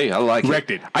sorority. Hey, I like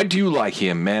Wrecked it. it. I do like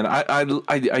him, man. I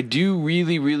do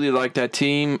really, really like that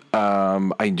team. I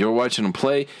enjoy watching him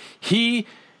play.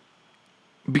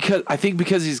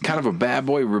 Because he's kind of a bad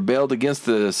boy, rebelled against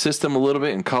the system a little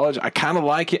bit in college. I kind of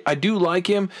like it. I do like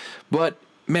him, but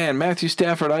man, Matthew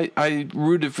Stafford, I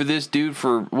rooted for this dude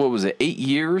for, 8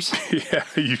 years? Yeah,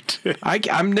 you did.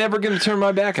 I'm never going to turn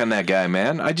my back on that guy,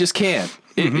 man. I just can't.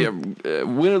 Win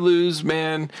or lose,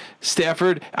 man,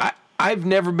 Stafford, I've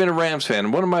never been a Rams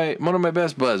fan. One of my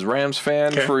best buds, Rams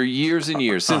fan for years and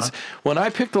years. Since when I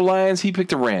picked the Lions, he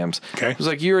picked the Rams. Okay. It was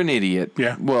like, you're an idiot.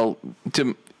 Yeah. Well,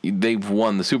 they've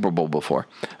won the Super Bowl before.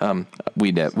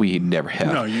 We never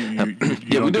have. No, you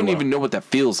we don't even know what that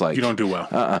feels like. You don't do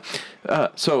well.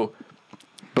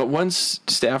 But once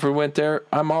Stafford went there,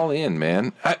 I'm all in,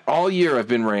 man. All year I've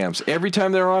been Rams. Every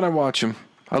time they're on, I watch them.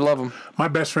 I love them. My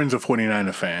best friend's a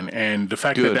 49er fan, and the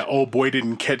fact Good. that old boy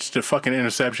didn't catch the fucking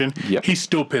interception, he's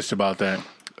still pissed about that.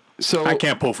 So I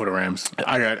can't pull for the Rams.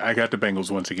 I got the Bengals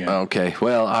once again. Okay.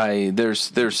 Well, there's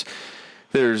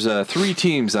 3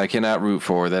 teams I cannot root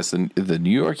for. That's the New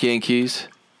York Yankees,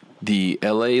 the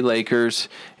L.A. Lakers,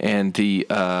 and the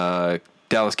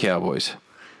Dallas Cowboys.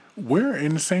 We're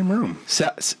in the same room.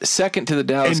 Second to the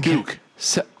Dallas And Duke.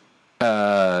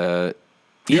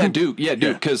 Duke. Yeah,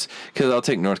 Duke. Because I'll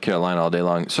take North Carolina all day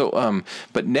long. So,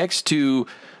 but next to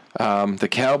the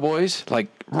Cowboys, like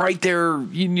right there,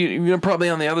 you're probably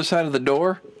on the other side of the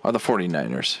door, are the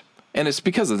 49ers. And it's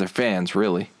because of their fans,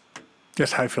 really.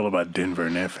 That's how I feel about Denver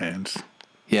and their fans.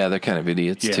 Yeah, they're kind of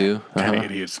idiots, too. Kind of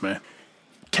idiots, man.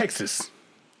 Texas.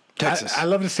 Texas. I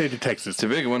love the state of Texas. It's a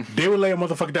big one. They would lay a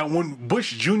motherfucker down. When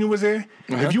Bush Jr. was there,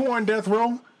 if you were on death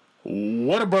row,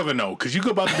 What a brother know, because you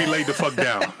about to be laid the fuck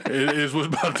down. Is what's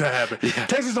about to happen.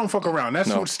 Texas don't fuck around.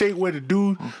 That's what state where the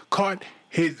dude caught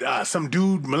his some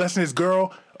dude molesting his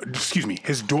girl. Excuse me,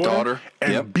 his daughter.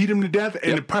 And beat him to death.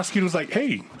 And the prosecutor was like,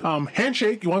 "Hey,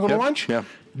 handshake. You want to go to lunch?" Yeah.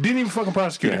 Didn't even fucking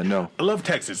prosecute it. No. I love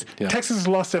Texas. Yeah. Texas has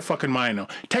lost their fucking mind though.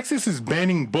 Texas is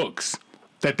banning books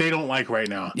that they don't like right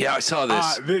now. Yeah, I saw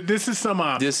this. This is some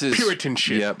Puritan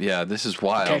shit. Yep, yeah, this is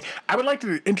wild. Okay, I would like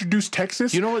to introduce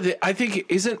Texas. You know what? I think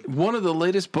isn't one of the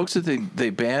latest books that they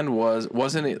banned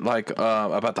wasn't it like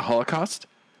about the Holocaust?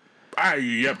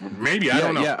 Maybe I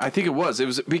don't know. Yeah, I think it was. It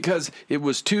was because it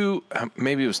was too.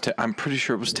 Maybe it was. I'm pretty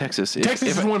sure it was Texas.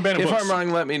 Texas is one banning books. If I'm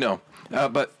wrong, let me know.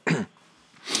 But.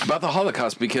 About the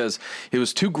Holocaust, because it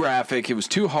was too graphic, it was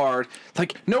too hard.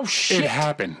 Like, no shit. It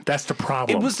happened. That's the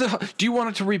problem. It was do you want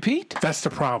it to repeat? That's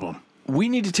the problem. We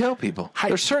need to tell people.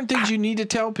 There's certain things you need to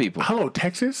tell people. Hello,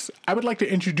 Texas. I would like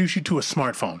to introduce you to a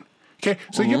smartphone. Okay,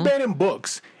 so you're banning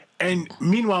books, and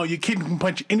meanwhile, your kid can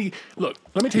punch any. Look,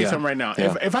 let me tell you something right now.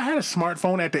 Yeah. If I had a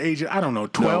smartphone at the age of, I don't know,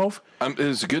 12.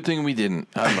 It's a good thing we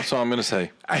didn't. That's all I'm going to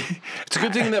say. It's a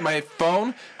good thing that my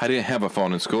phone, I didn't have a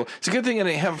phone in school. It's a good thing I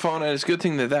didn't have a phone, and it's a good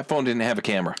thing that phone didn't have a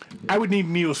camera. I would need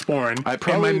Neosporin I'd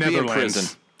probably in my be in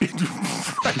Netherlands.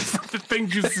 The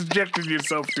things you subjected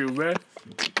yourself to, man.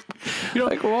 You know,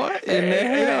 Like, what in the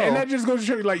and hell? that just goes to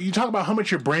show you, like, you talk about how much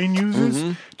your brain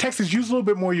uses. Texas, use a little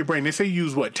bit more of your brain. They say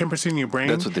use, 10% of your brain?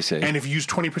 That's what they say. And if you use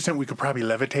 20%, we could probably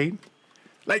levitate.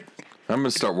 Like, I'm going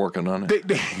to start working on it.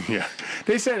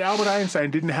 they said Albert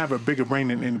Einstein didn't have a bigger brain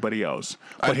than anybody else.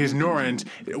 But his neurons,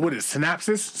 what is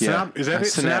synapses? Yeah. Is that it?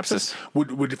 Synapses.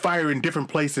 Would fire in different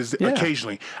places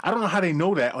occasionally. I don't know how they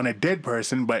know that on a dead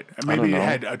person, but maybe it know.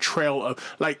 had a trail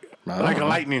of, like a know.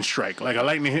 lightning strike, like a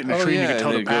lightning hitting a tree, and you can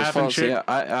tell the it goes path and fast. shit.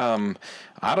 Yeah,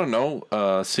 I don't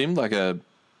know. Seemed like a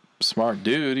smart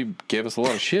dude. He gave us a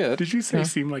lot of shit. Did you say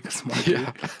seem like a smart dude?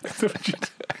 That's what you-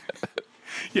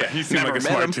 yeah, he seemed Never like a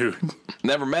met smart him. dude.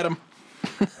 Never met him.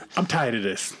 I'm tired of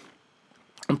this.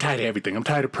 I'm tired of everything. I'm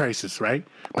tired of prices, right?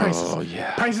 Prices. Oh,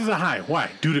 yeah. Prices are high. Why?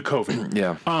 Due to COVID.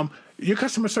 Yeah. Your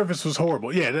customer service was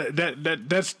horrible. Yeah,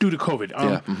 that's due to COVID.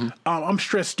 I'm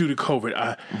stressed due to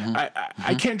COVID.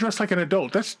 I can't dress like an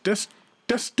adult. That's due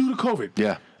to COVID.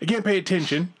 Yeah. I can't pay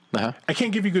attention. I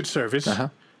can't give you good service.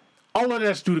 All of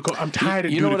that's due to COVID. I'm tired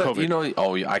of due to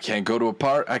COVID. I can't go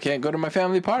to I can't go to my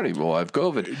family party. Well, I have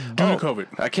COVID. Due to COVID.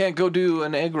 I can't go do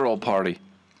an egg roll party.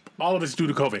 All of it's due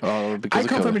to COVID. Because I of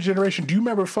come from COVID. a generation. Do you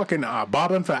remember fucking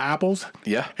bobbing for apples?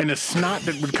 Yeah. And the snot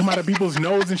that would come out of people's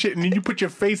nose and shit, and then you put your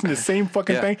face in the same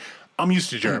fucking Yeah. thing. I'm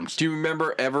used to germs. Do you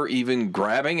remember ever even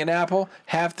grabbing an apple?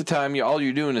 Half the time, all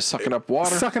you're doing is sucking up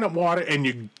water. Sucking up water and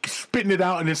you're spitting it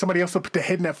out, and then somebody else will put their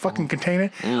head in that fucking container.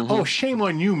 Oh, shame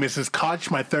on you, Mrs. Koch,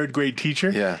 my third grade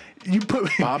teacher. Yeah. You put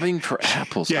Bobbing for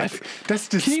apples. Yeah, that's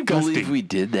disgusting. Can you believe we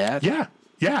did that? Yeah,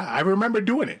 I remember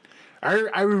doing it.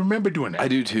 I remember doing that. I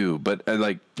do too, but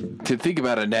to think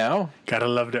about it now. Gotta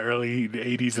love the early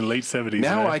 80s and late 70s.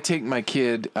 Now man. I take my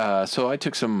kid. So I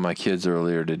took some of my kids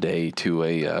earlier today to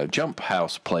a jump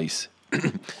house place,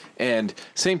 and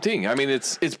same thing. I mean,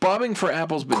 it's bobbing for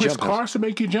apples, but Chris jump house. Carson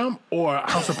make you jump, or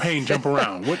House of Pain jump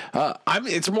around? What?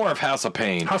 It's more of House of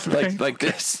Pain. House of Pain? Like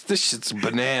this shit's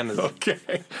bananas.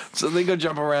 Okay. So they go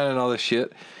jump around and all this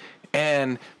shit,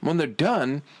 and when they're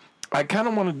done, I kind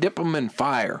of want to dip them in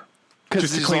fire. Because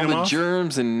Just to there's clean all them the off?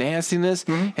 germs and nastiness.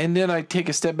 And then I take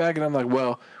a step back and I'm like,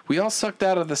 well, we all sucked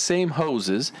out of the same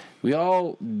hoses. We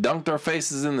all dunked our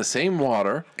faces in the same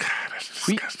water. God, that's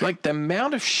We, disgusting. like the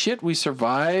amount of shit we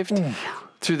survived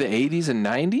through the 80s and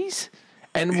 90s.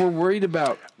 And we're worried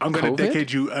about I'm gonna COVID?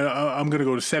 decade you. I'm gonna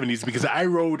go to 70s because I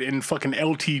rode in fucking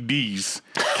LTDs.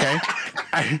 Okay,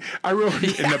 I rode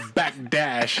in the back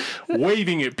dash,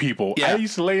 waving at people. Yeah. I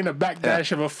used to lay in the back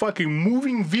dash of a fucking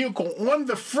moving vehicle on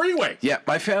the freeway. Yeah,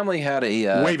 my family had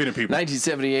a Waving at people.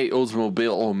 1978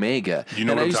 Oldsmobile Omega. You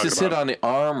know and what I I'm used to talking sit about. on the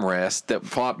armrest that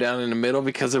flopped down in the middle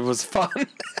because it was fun.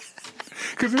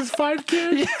 Because there's 5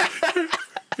 kids.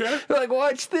 Like,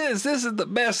 watch this. This is the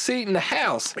best seat in the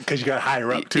house. Because you got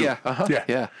higher up too.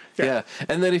 Yeah.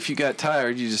 And then if you got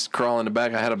tired, you just crawl in the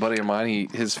back. I had a buddy of mine.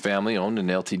 His family owned an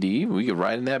LTD. We could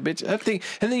ride in that bitch. That thing,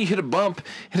 and then you hit a bump,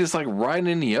 and it's like riding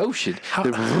in the ocean. How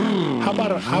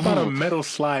about a metal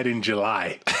slide in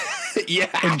July? Yeah.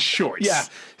 and shorts. Yeah.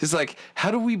 It's like,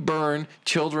 how do we burn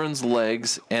children's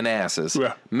legs and asses?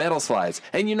 Yeah. Metal slides.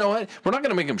 And you know what? We're not going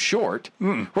to make them short.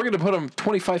 We're going to put them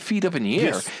 25 feet up in the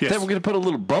air. Yes, yes. Then we're going to put a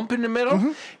little bump in the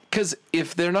middle. Because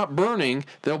if they're not burning,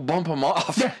 they'll bump them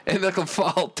off. Yeah. And they can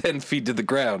fall 10 feet to the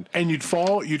ground. And you'd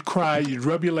fall, you'd cry, you'd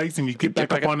rub your legs, and you'd get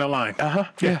back up on the line.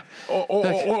 Yeah.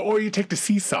 Or you take the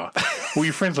seesaw where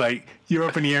your friend's like, you're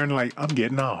up in the air and like, I'm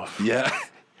getting off. Yeah.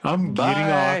 I'm Bye.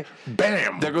 getting off.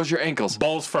 Bam. There goes your ankles.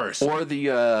 Balls first. Or the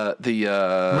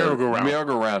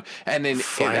merry-go-round. And then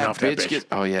Flying that off that bitch. gets,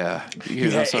 oh yeah.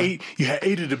 You had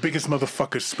eight of the biggest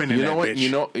motherfuckers spinning You know that what? bitch. You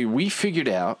know, we figured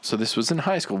out, so this was in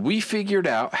high school, we figured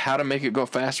out how to make it go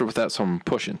faster without someone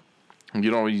pushing. You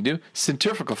know what you do?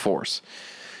 Centrifugal force.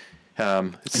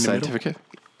 It's scientific.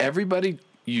 Everybody,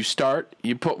 you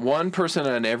put one person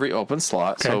on every open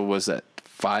slot. Okay. So was that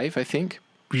 5, I think?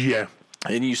 Yeah.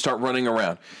 And you start running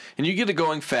around. And you get it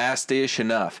going fast-ish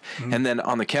enough. And then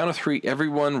on the count of 3,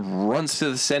 everyone runs to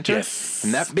the center. Yes.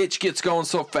 And that bitch gets going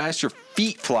so fast, your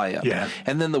feet fly up. Yeah.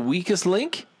 And then the weakest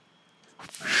link...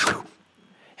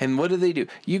 And what do?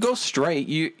 You go straight.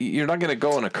 You're not going to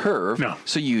go in a curve. No.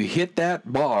 So you hit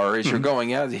that bar as you're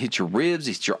going out. It hits your ribs,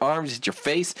 it hits your arms, it hits your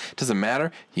face. Doesn't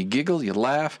matter. You giggle, you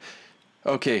laugh.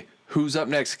 Okay, who's up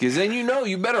next? Because then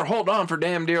you better hold on for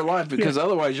damn dear life because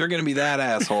otherwise you're going to be that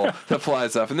asshole that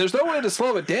flies off. And there's no way to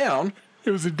slow it down. It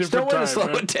was a There's different no way time. to slow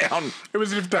man. it down. It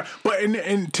was a different time. But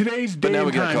in today's day But now and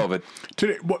we got time,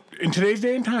 COVID. In today's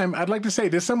day and time, I'd like to say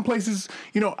there's some places,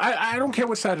 I don't care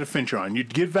what side of the fence you're on. You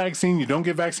get vaccine, you don't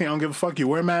get vaccine, I don't give a fuck. You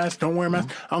wear a mask, don't wear a mask.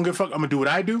 I don't give a fuck. I'm going to do what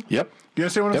I do. Yep. You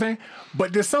understand what I'm saying?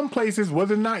 But there's some places,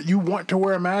 whether or not you want to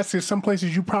wear a mask, there's some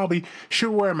places you probably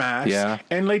should wear a mask Yeah.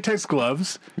 and latex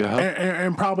gloves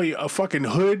and probably a fucking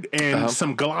hood and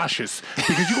some galoshes.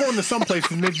 Because you go into some places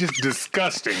and they're just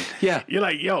disgusting. Yeah. You're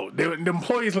like, yo, the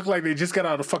employees look like they just got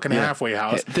out of the fucking halfway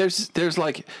house. There's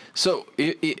like so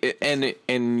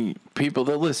and people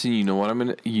that listen, you know what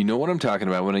I'm talking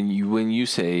about when you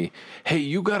say, hey,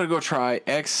 you got to go try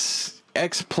X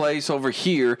place over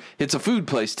here. It's a food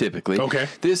place typically. Okay.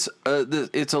 This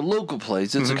it's a local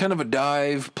place. It's a kind of a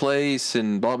dive place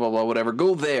and blah blah blah whatever.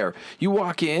 Go there. You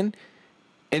walk in,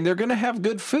 and they're gonna have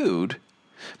good food.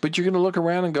 But you're going to look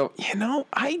around and go,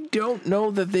 I don't know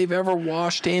that they've ever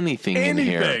washed anything in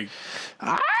here.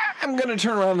 I'm going to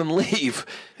turn around and leave.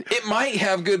 It might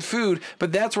have good food,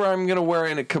 but that's where I'm going to wear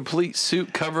in a complete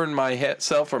suit covering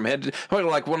myself from head to toe.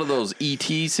 Like one of those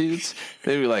E.T. suits.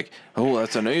 They'd be like, oh,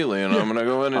 that's an alien. I'm going to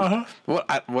go in and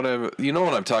whatever. You know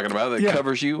what I'm talking about that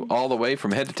covers you all the way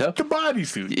from head to toe? The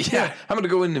bodysuit. Yeah. I'm going to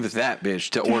go in with that bitch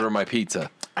to order my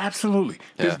pizza. Absolutely.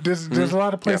 Yeah. There's a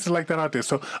lot of places like that out there.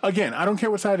 So, again, I don't care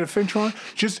what side of the fence you're on.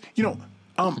 Just,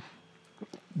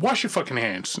 wash your fucking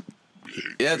hands.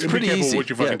 Yeah, it's And pretty be careful easy. what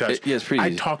you fucking touch. It's pretty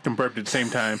easy. I talked and burped at the same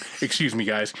time. Excuse me,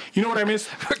 guys. You know what I miss?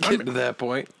 We're getting to that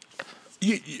point.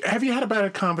 Have you had a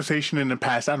bad conversation in the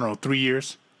past, I don't know, 3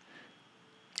 years?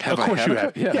 Have Of I course had you a-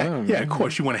 have. Yeah. Yeah, of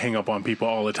course you want to hang up on people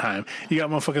all the time. You got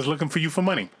motherfuckers looking for you for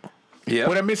money. Yeah.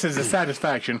 What I miss is the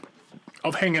satisfaction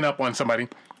of hanging up on somebody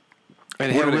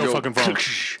And with a having to real go, fucking phone.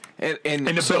 and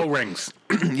And the so, bell rings.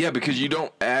 Yeah, because you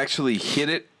don't actually hit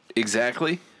it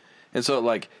exactly, and so it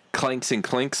like clanks and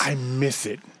clinks. I miss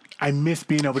it. I miss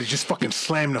being able to just fucking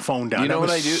slam the phone down. You know that what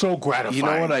was I do? So gratifying. You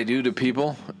know what I do to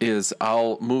people is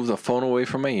I'll move the phone away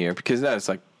from my ear because that's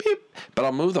like beep, but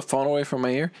I'll move the phone away from my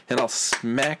ear and I'll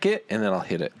smack it and then I'll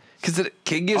hit it because it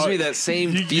gives me that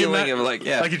same You're feeling not- of like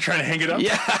like you're trying to hang it up.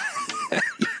 yeah.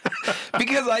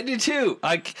 Because I do too.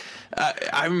 I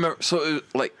remember so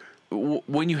like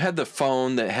when you had the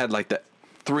phone that had like the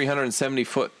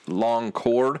 370-foot long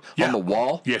cord on the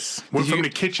wall. Yes. Went Did from you- the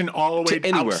kitchen all the way to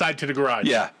anywhere. outside to the garage.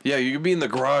 Yeah, you could be in the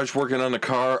garage working on the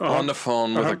car on the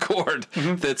phone with a cord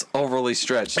that's overly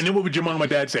stretched. And then what would your mom and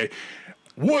dad say?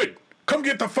 Wood, come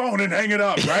get the phone and hang it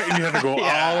up, right? And you have to go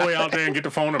all the way out there and get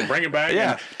the phone and bring it back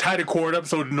Yeah. and tie the cord up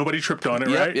so nobody tripped on it,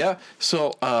 Yeah, right? yeah.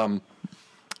 So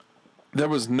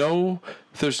there's no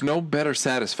better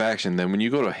satisfaction than when you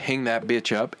go to hang that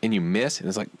bitch up and you miss and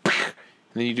it's like,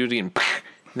 and then you do it again,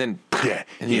 and then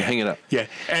and you hang it up. Yeah.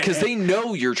 Because they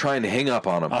know you're trying to hang up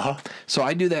on them. So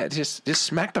I do that. Just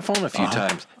smack the phone a few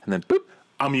times and then boop.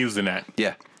 I'm using that.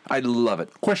 Yeah, I love it.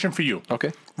 Question for you.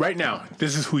 Okay. Right now,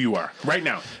 this is who you are. Right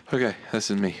now, Okay,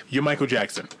 this is me. you're Michael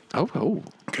Jackson. Oh.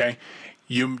 Okay.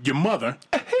 Your mother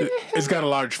has got a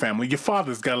large family. Your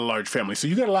father's got a large family. So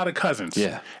you got a lot of cousins.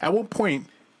 Yeah. At what point,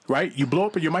 right, you blow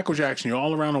up and you're Michael Jackson, you're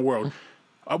all around the world.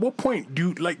 At what point do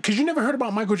you like? Because you never heard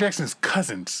about Michael Jackson's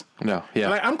cousins. No, yeah.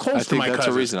 Like, I'm close I to think my that's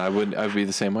cousins. the reason I'd be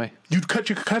the same way. You'd cut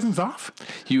your cousins off.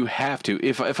 You have to.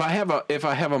 If I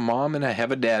have a mom and I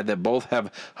have a dad that both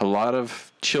have a lot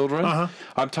of children,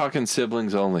 I'm talking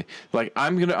siblings only. Like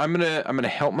I'm gonna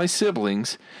help my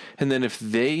siblings, and then if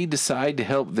they decide to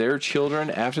help their children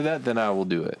after that, then I will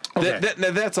do it. Okay.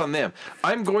 That's on them.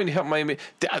 I'm going to help my.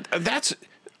 That's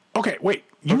Okay, wait.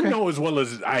 You Okay. know as well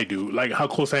as I do, like how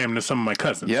close I am to some of my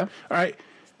cousins. Yeah. All right.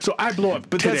 So I blow up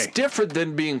But today. that's different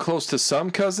than being close to some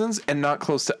cousins and not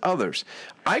close to others.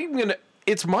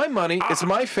 It's my money, it's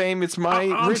my fame, it's my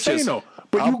I'm riches. saying though,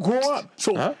 but you grow up.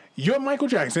 So Huh? you're Michael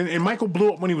Jackson, and Michael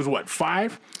blew up when he was what,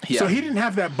 5? Yeah. So he didn't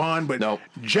have that bond, but Nope.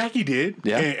 Jackie did.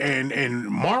 Yeah. And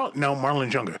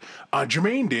Marlon's younger.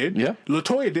 Jermaine did. Yeah.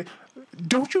 Latoya did.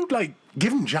 Don't you like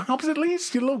give them jobs at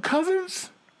least? Your little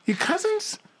cousins? Your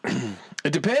cousins?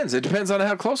 It depends. It depends on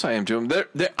how close I am to them.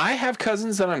 I have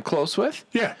cousins that I'm close with.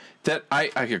 Yeah. That I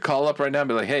could call up right now and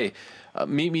be like, hey,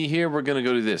 meet me here. We're going to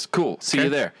go do this. Cool. See you Okay.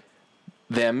 there.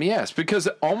 Them, yes. Because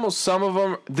almost some of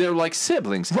them, they're like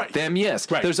siblings. Right. Them, yes.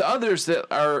 Right. There's others that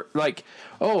are like,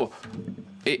 oh,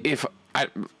 if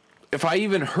I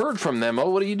even heard from them, oh,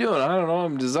 what are you doing? I don't know.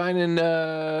 I'm designing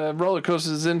roller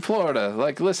coasters in Florida.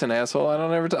 Like, listen, asshole, I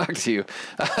don't ever talk to you.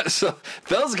 So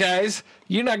those guys,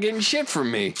 you're not getting shit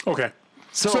from me. Okay.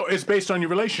 So it's based on your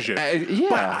relationship. Yeah,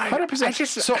 But I 100%.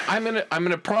 just- So I'm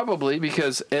gonna probably,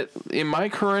 because in my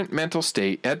current mental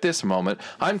state at this moment,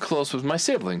 I'm close with my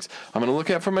siblings. I'm gonna look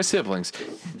out for my siblings.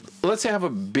 Let's say I have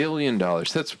 $1 billion.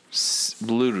 That's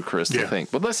ludicrous to Yeah.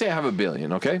 think, but let's say I have $1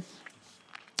 billion. Okay.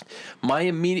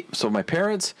 My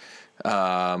parents,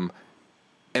 and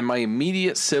my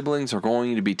immediate siblings are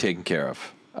going to be taken care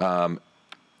of.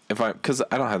 Because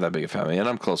I don't have that big a family, and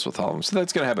I'm close with all of them, so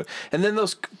that's gonna happen. And then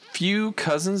those few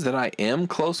cousins that I am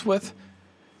close with,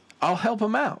 I'll help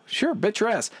them out. Sure, bitch your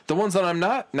ass. The ones that I'm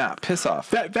not, nah, piss off.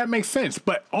 That makes sense,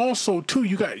 but also too,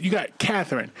 you got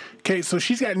Catherine. Okay, so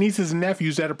she's got nieces and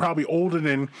nephews that are probably older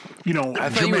than I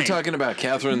thought you were Jermaine. talking about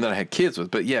Catherine that I had kids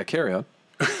with, but yeah, carry on.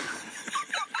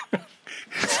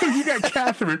 So you got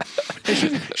Catherine,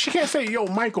 and she can't say, "Yo,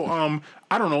 Michael,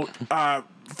 I don't know,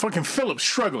 fucking Philip's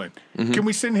struggling. Can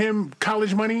we send him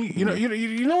college money? You know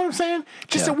what I'm saying?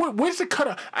 Just Yeah. where's the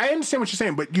cutoff? I understand what you're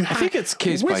saying, but you have, I think it's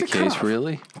case where's by the case, cutoff?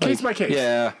 really. Case by case.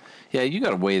 Yeah, you got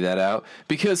to weigh that out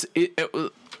because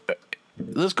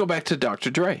let's go back to Dr.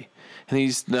 Dre, and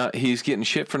he's getting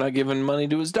shit for not giving money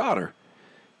to his daughter.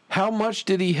 How much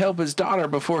did he help his daughter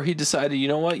before he decided, you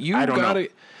know what, you I don't got know. to.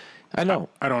 I know.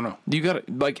 I don't know. You got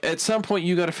to, like, at some point,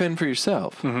 you got to fend for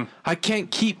yourself. Mm-hmm. I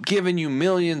can't keep giving you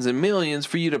millions and millions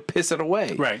for you to piss it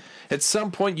away. Right. At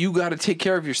some point, you got to take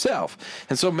care of yourself.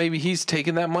 And so maybe he's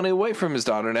taking that money away from his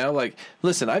daughter now. Like,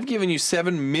 listen, I've given you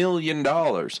 $7 million,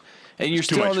 and you're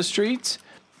still much. on the streets.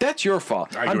 That's your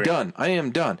fault. I I'm agree. done. I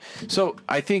am done. So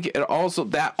I think that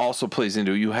also plays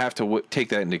into, you have to take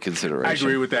that into consideration. I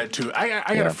agree with that too. I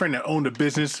got Yeah. a friend that owned a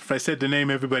business. If I said the name,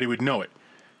 everybody would know it.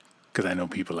 Because I know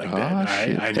people like that.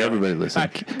 shit. I know. Everybody listen.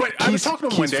 But I was talking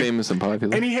to him one He's day. famous and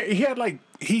popular. And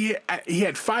he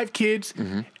had 5 kids,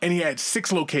 Mm-hmm. and he had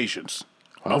 6 locations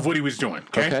of what he was doing.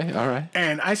 Okay, all right.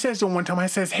 And I says to him one time, I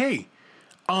says, "Hey,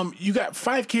 you got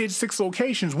 5 kids, 6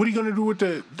 locations. What are you going to do with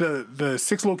the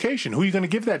 6 location? Who are you going to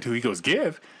give that to?" He goes,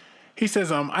 "Give." He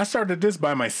says, "I started this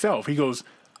by myself." He goes,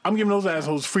 "I'm giving those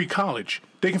assholes free college.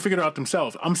 They can figure it out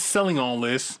themselves. I'm selling all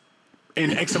this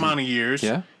in X amount of years."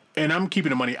 Yeah. And I'm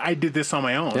keeping the money. I did this on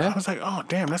my own. Yeah. I was like, oh,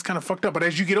 damn, that's kind of fucked up. But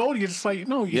as you get older, you're just like,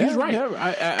 no, Yeah, he's right. yeah,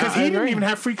 Because I he didn't agree. even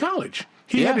have free college.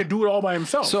 He had Yeah. to do it all by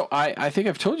himself. So I think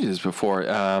I've told you this before.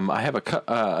 I have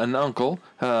an uncle,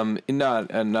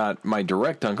 not my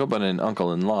direct uncle, but an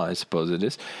uncle-in-law, I suppose it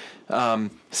is.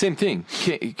 Same thing.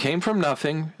 Came from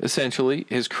nothing, essentially.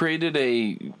 Has created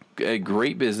a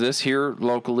great business here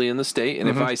locally in the state. And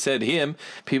if I said him,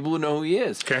 people would know who he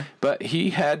is. Okay. But he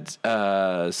had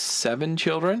 7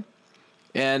 children,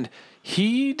 and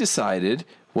he decided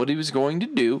what he was going to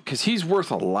do, because he's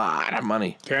worth a lot of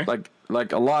money. Okay.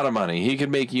 Like a lot of money. He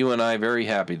could make you and I very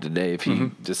happy today if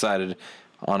he decided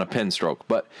on a pen stroke.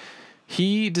 But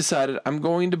he decided, I'm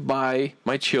going to buy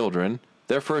my children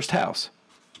their first house.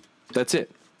 That's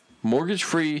it. Mortgage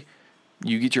free.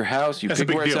 You get your house. You that's a pick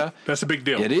big where it's deal. at. That's a big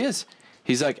deal. It is.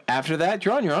 He's like, after that,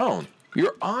 you're on your own.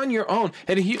 You're on your own.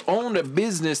 And he owned a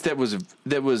business that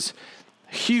was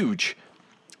huge.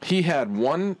 He had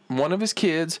one of his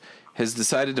kids has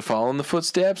decided to follow in the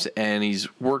footsteps, and he's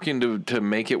working to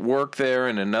make it work there,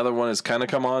 and another one has kind of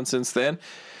come on since then,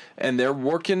 and they're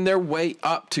working their way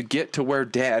up to get to where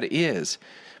dad is.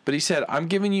 But he said, I'm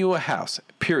giving you a house,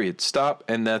 period, stop,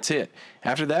 and that's it.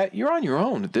 After that, you're on your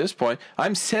own at this point.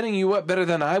 I'm setting you up better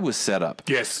than I was set up.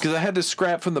 Yes. Because I had to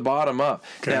scrap from the bottom up.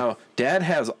 Okay. Now, Dad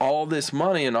has all this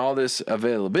money and all this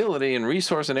availability and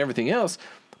resource and everything else,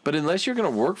 but unless you're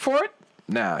going to work for it,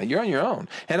 nah, you're on your own.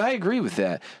 And I agree with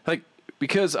that. Like,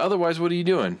 because otherwise, what are you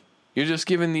doing? You're just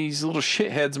giving these little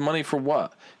shitheads money for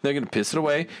what? They're going to piss it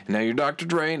away. And now you're Dr.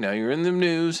 Dre. Now you're in the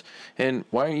news. And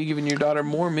why aren't you giving your daughter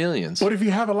more millions? But if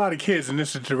you have a lot of kids, and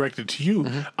this is directed to you,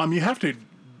 Mm-hmm. you have to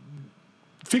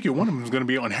figure one of them is going to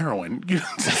be on heroin. You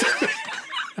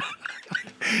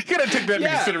got to take that into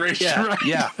consideration, right?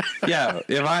 Yeah.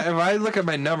 If I look at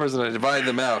my numbers and I divide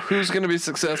them out, who's going to be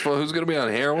successful? Who's going to be on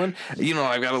heroin? You know,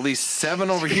 I've got at least 7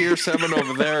 over here, 7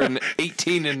 over there, and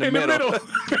 18 in the middle.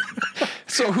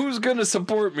 So who's going to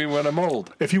support me when I'm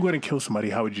old? If you were going to kill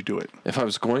somebody, how would you do it? If I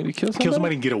was going to kill somebody? Kill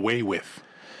somebody and get away with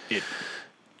it.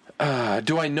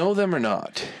 Do I know them or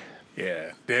not?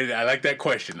 Yeah, I like that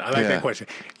question. I like that question.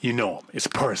 You know 'em. It's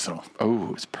personal.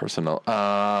 Oh, it's personal.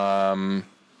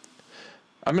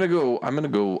 I'm gonna go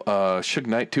Suge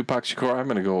Knight, Tupac Shakur. I'm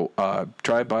gonna go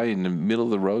drive by in the middle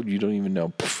of the road. You don't even know.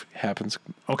 Poof, happens.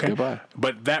 Okay. Goodbye.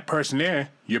 But that person there,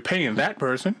 you're paying that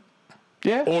person,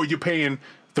 Yeah. or you're paying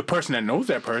the person that knows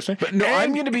that person. But no, and-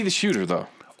 I'm gonna be the shooter though.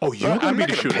 Oh, you're going I'm to be not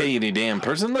the gonna shooter. pay any damn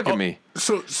person. Look at me.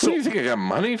 So What do you think I got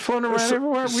money floating around So-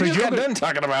 everywhere? so We just you're got gonna- done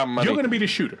talking about money. You're going to be the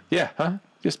shooter. Yeah. Huh?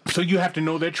 Just. So you have to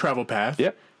know their travel path.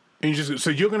 Yep. And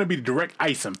so you're going to be the direct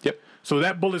ice 'em. Yep. So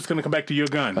that bullet's going to come back to your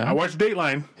gun. I watched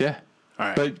Dateline. Yeah. All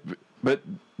right. But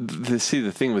the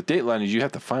thing with Dateline is you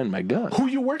have to find my gun. Who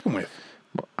you working with?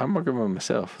 I'm working by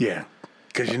myself. Yeah.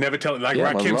 Because you never tell it. Like Yeah,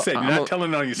 I'm Rakim a said, you're I'm not a-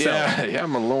 telling it on yourself. Yeah,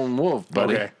 I'm a lone wolf,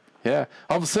 buddy. Okay. Yeah.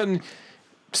 All of a sudden,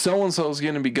 so and so's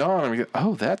going to be gone. I'm like,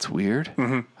 oh, that's weird.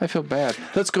 Mm-hmm. I feel bad.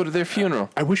 Let's go to their funeral.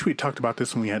 I wish we talked about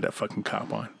this when we had that fucking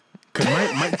cop on.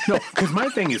 Because my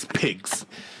thing is pigs.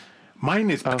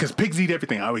 Mine is because pigs eat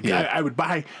everything. I would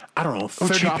buy, I don't know,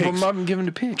 30 Chop pigs. them up and give them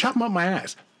to pigs. Chop them up my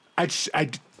ass.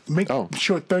 I'd make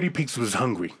sure 30 pigs was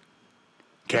hungry.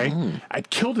 Okay? I'd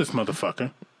kill this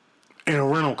motherfucker in a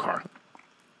rental car.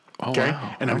 Oh, Okay?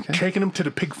 wow. And I'm taking him to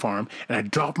the pig farm, and I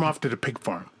drop him off to the pig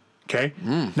farm. Okay?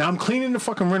 Now I'm cleaning the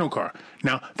fucking rental car.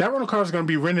 Now, that rental car is going to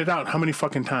be rented out how many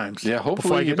fucking times? Yeah, before I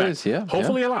hopefully get it back? is, yeah,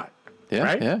 Hopefully a lot. Yeah,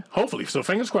 Right? yeah. Hopefully. So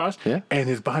fingers crossed. Yeah. And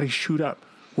his body shoot up.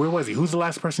 Where was he? Who's the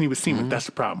last person he was seen with? That's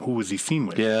the problem. Who was he seen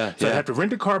with? Yeah, So I'd yeah. have to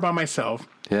rent a car by myself.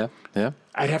 Yeah, yeah.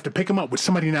 I'd have to pick him up with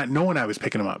somebody not knowing I was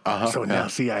picking him up. So now,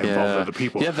 see, I involved Yeah. other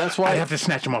people. Yeah, that's why- I'd have to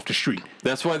snatch him off the street.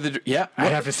 That's why I'd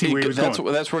have to see where he was that's,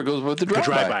 going. That's where it goes with the The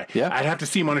drive-by. drive-by. Yeah. I'd have to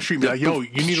see him on the street and be like, yo,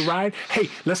 you need a ride? Hey,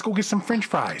 let's go get some French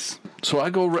fries. So I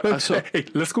go. Hey,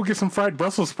 let's go get some fried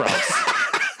Brussels sprouts.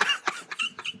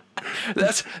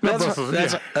 That's Brussels,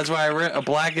 yeah. that's why I rent a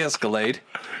black Escalade,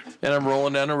 and I'm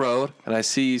rolling down the road, and I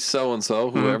see so and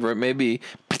so, whoever it may be.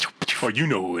 Oh, you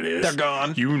know who it is. They're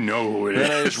gone. You know who it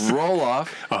Then I is. just roll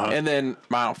off, and then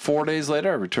about 4 days later,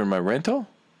 I return my rental.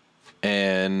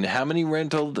 And how many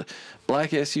rented black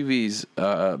SUVs,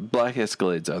 black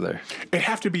Escalades are there? It'd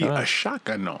have to be a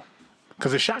shotgun, though.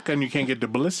 Because a shotgun, you can't get the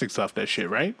ballistics off that shit,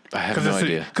 right? I have 'Cause no it's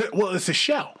idea. Well, it's a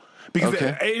shell. Because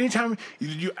Okay. anytime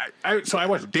so I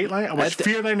watched Dateline, I watched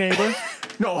Fear Thy Neighbor.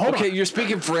 No, hold Okay, on. you're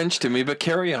speaking French to me, but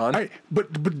carry on. All right, but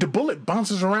the bullet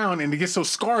bounces around and it gets those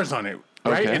scars on it,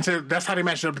 right? Okay. And so that's how they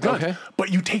match up the guns. Okay.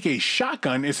 But you take a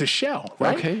shotgun, it's a shell,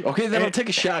 right? Okay, then I'll And- take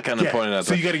a shotgun and yeah, point it out.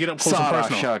 so you gotta get up close and Sawed-off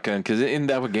personal. shotgun, because isn't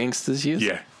that what gangsters use?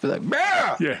 Yeah. They're like,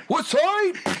 "Bah! Yeah. What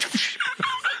side?"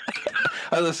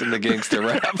 I listen to gangster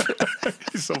rap.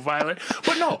 He's so violent.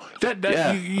 But no, that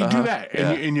Yeah, you do that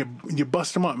and yeah. you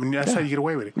bust them up and that's how you get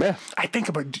away with it. Yeah. I think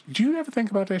about. Do you ever think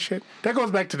about that shit? That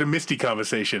goes back to the Misty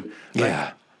conversation. Like,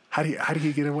 Yeah. How do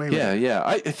you get away with Yeah, it? yeah.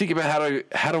 I think about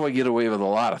how do I get away with a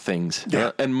lot of things,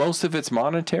 Yeah. and most of it's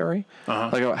monetary.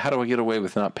 Like how do I get away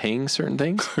with not paying certain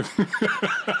things?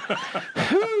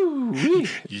 Whew-wee.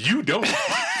 You don't.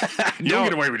 You don't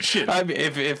get away with shit. I mean,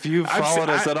 if you I've followed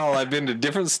se- us I- at all, I've been to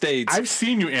different states. I've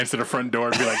seen you answer the front door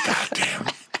and be like, God damn.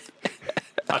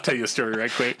 I'll tell you a story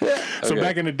right quick. So Okay.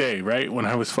 back in the day, right, when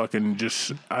I was fucking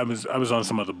I was on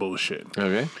some other bullshit.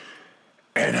 Okay.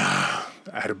 And I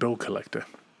had a bill collector.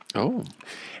 Oh.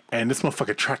 And this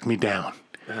motherfucker tracked me down.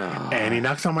 And he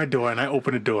knocks on my door and I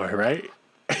open the door, right?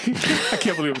 I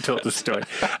can't believe I'm telling this story.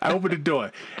 I open the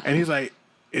door and he's like,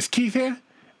 is Keith here?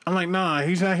 I'm like, nah,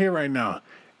 he's not here right now.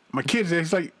 My kid's there.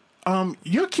 He's like,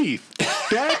 you're Keith.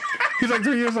 Dad? He's like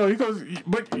 3 years old. He goes,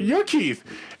 but you're Keith.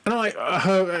 And I'm like,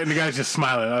 and the guy's just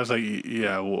smiling. I was like,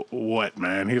 yeah, what,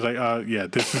 man? He's like, yeah,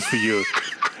 this is for you.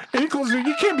 And he goes,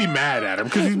 you can't be mad at him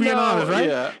because he's being No, honest, right?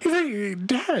 yeah. He's like,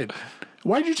 Dad,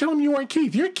 Why'd you tell him you weren't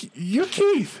Keith? You're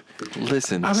Keith.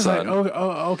 Listen, I was son. like,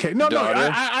 oh, okay. No,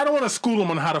 Daughter. I don't want to school him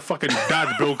on how to fucking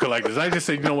dodge bill collectors. I just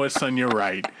say, you know what, son, you're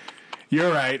right.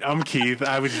 You're right. I'm Keith.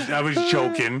 I was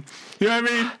joking. You know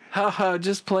what I mean? Haha,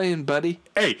 just playing, buddy.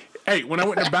 Hey, when I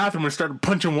went in the bathroom and started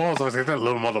punching walls, I was like, that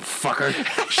little motherfucker.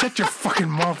 Shut your fucking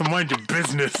mouth and mind your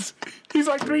business. He's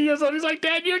like 3 years old. He's like,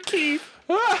 Dad, you're Keith.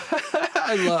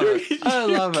 I love it. I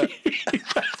love it.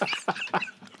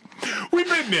 We've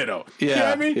been there, though. Yeah, You know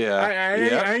what I mean?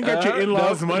 yeah. I ain't got your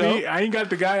in-laws' Nope, money. nope. I ain't got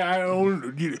the guy I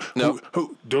own. Nope.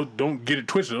 Who don't get it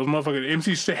twisted. Those motherfuckers,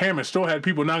 MC Hammer still had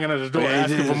people knocking at his door Yeah, he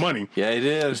asking did. for money. Yeah, he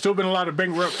did. There's still been a lot of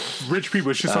bankrupt rich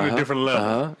people. It's just on a different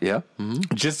level. Yeah.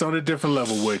 Mhm. Just on a different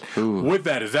level with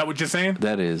that. Is that what you're saying?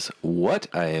 That is what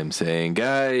I am saying,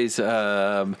 guys.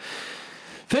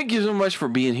 Thank you so much for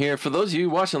being here. For those of you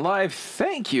watching live,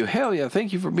 thank you. Hell yeah,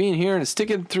 thank you for being here and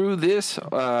sticking through this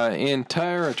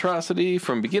entire atrocity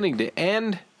from beginning to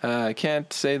end. I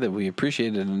can't say that we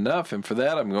appreciate it enough, and for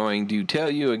that, I'm going to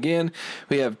tell you again,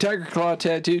 we have Tiger Claw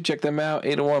Tattoo. Check them out,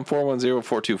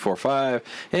 801-410-4245,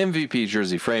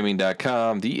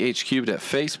 MVPJerseyFraming.com, The H Cubed at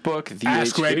Facebook, The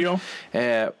Ask H Radio.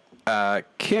 Cubed,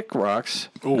 Kick Rocks.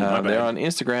 Ooh, my bad. They're on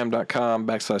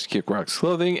Instagram.com/Kick Rocks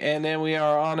Clothing. And then we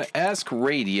are on Ask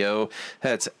Radio.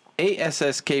 That's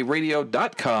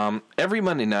ASSKRadio.com every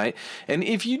Monday night. And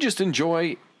if you just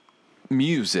enjoy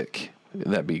music,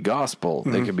 that'd be gospel,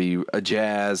 it could be a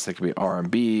jazz, it could be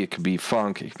R&B, it could be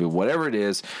funk, it could be whatever it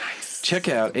is. Check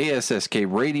out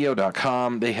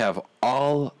ASSKRadio.com. They have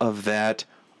all of that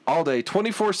all day,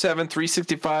 24/7,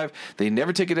 365. They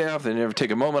never take a day off. They never take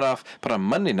a moment off. But on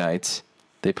Monday nights,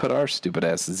 they put our stupid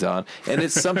asses on. And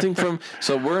it's something from,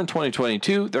 so we're in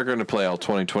 2022. They're going to play all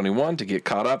 2021 to get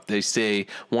caught up. They stay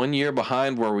 1 year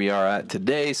behind where we are at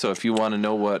today. So if you want to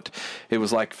know what it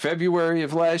was like February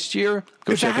of last year,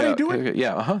 go Is that check how you out. do it?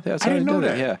 Yeah, that's I how didn't you do know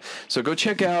that. that. Yeah. So go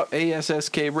check out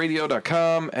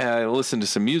ASSKRadio.com and listen to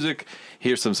some music.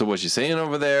 Hear some of what you're saying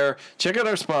over there. Check out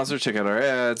our sponsor. Check out our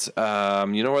ads.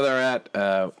 You know where they're at.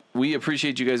 We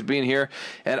appreciate you guys being here.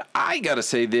 And I got to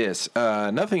say this.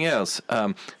 Nothing else.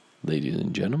 Ladies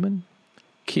and gentlemen,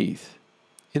 Keith,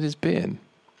 it has been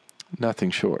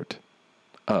nothing short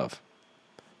of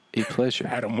a pleasure.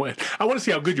 Adam West. I want to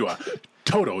see how good you are.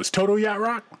 Toto. Is Toto Yacht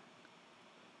Rock?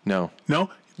 No.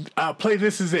 No? Play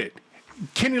This Is It.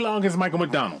 Kenny Loggins, Michael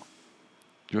McDonald.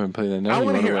 You want to play that now? I You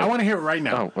want to wanna hear. wait? I want to hear it right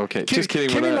now. Oh, okay. Just kidding.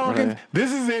 Kenny We're not- Loggins.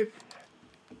 This is it.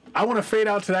 I want to fade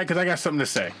out to that because I got something to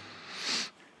say.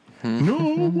 No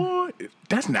one.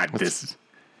 That's not this.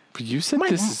 You said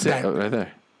Mike, this is that- it. Oh, right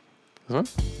there.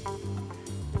 This one?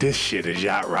 This shit is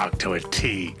yacht rock to a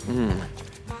T.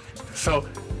 So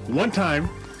one time,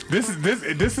 this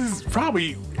is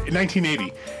probably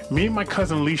 1980. Me and my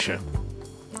cousin Leisha.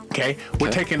 Okay, we're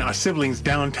taking our siblings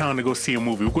downtown to go see a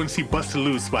movie. We're going to see Busted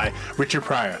Loose by Richard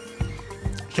Pryor.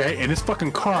 Okay, and this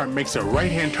fucking car makes a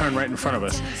right-hand turn right in front of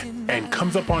us and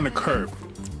comes up on the curb.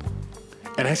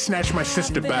 And I snatch my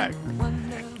sister back.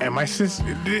 And my sister,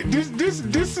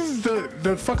 this is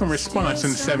the fucking response in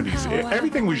the 70s.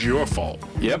 Everything was your fault.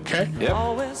 Yep. Okay?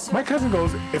 Yep. My cousin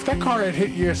goes, if that car had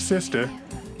hit your sister,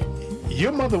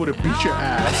 your mother would have beat your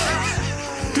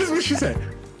ass. This is what she said.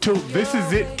 Till This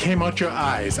Is It came out your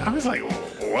eyes. I was like,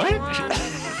 what?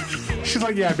 She's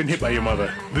like, yeah, I've been hit by your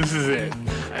mother. This is it.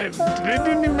 It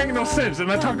didn't even make no sense.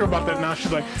 And I talked to her about that now.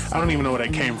 She's like, I don't even know where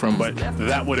that came from, but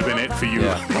that would have been it for you.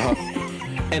 Yeah.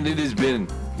 And it has been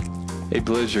a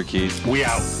pleasure, Keith. We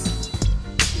out.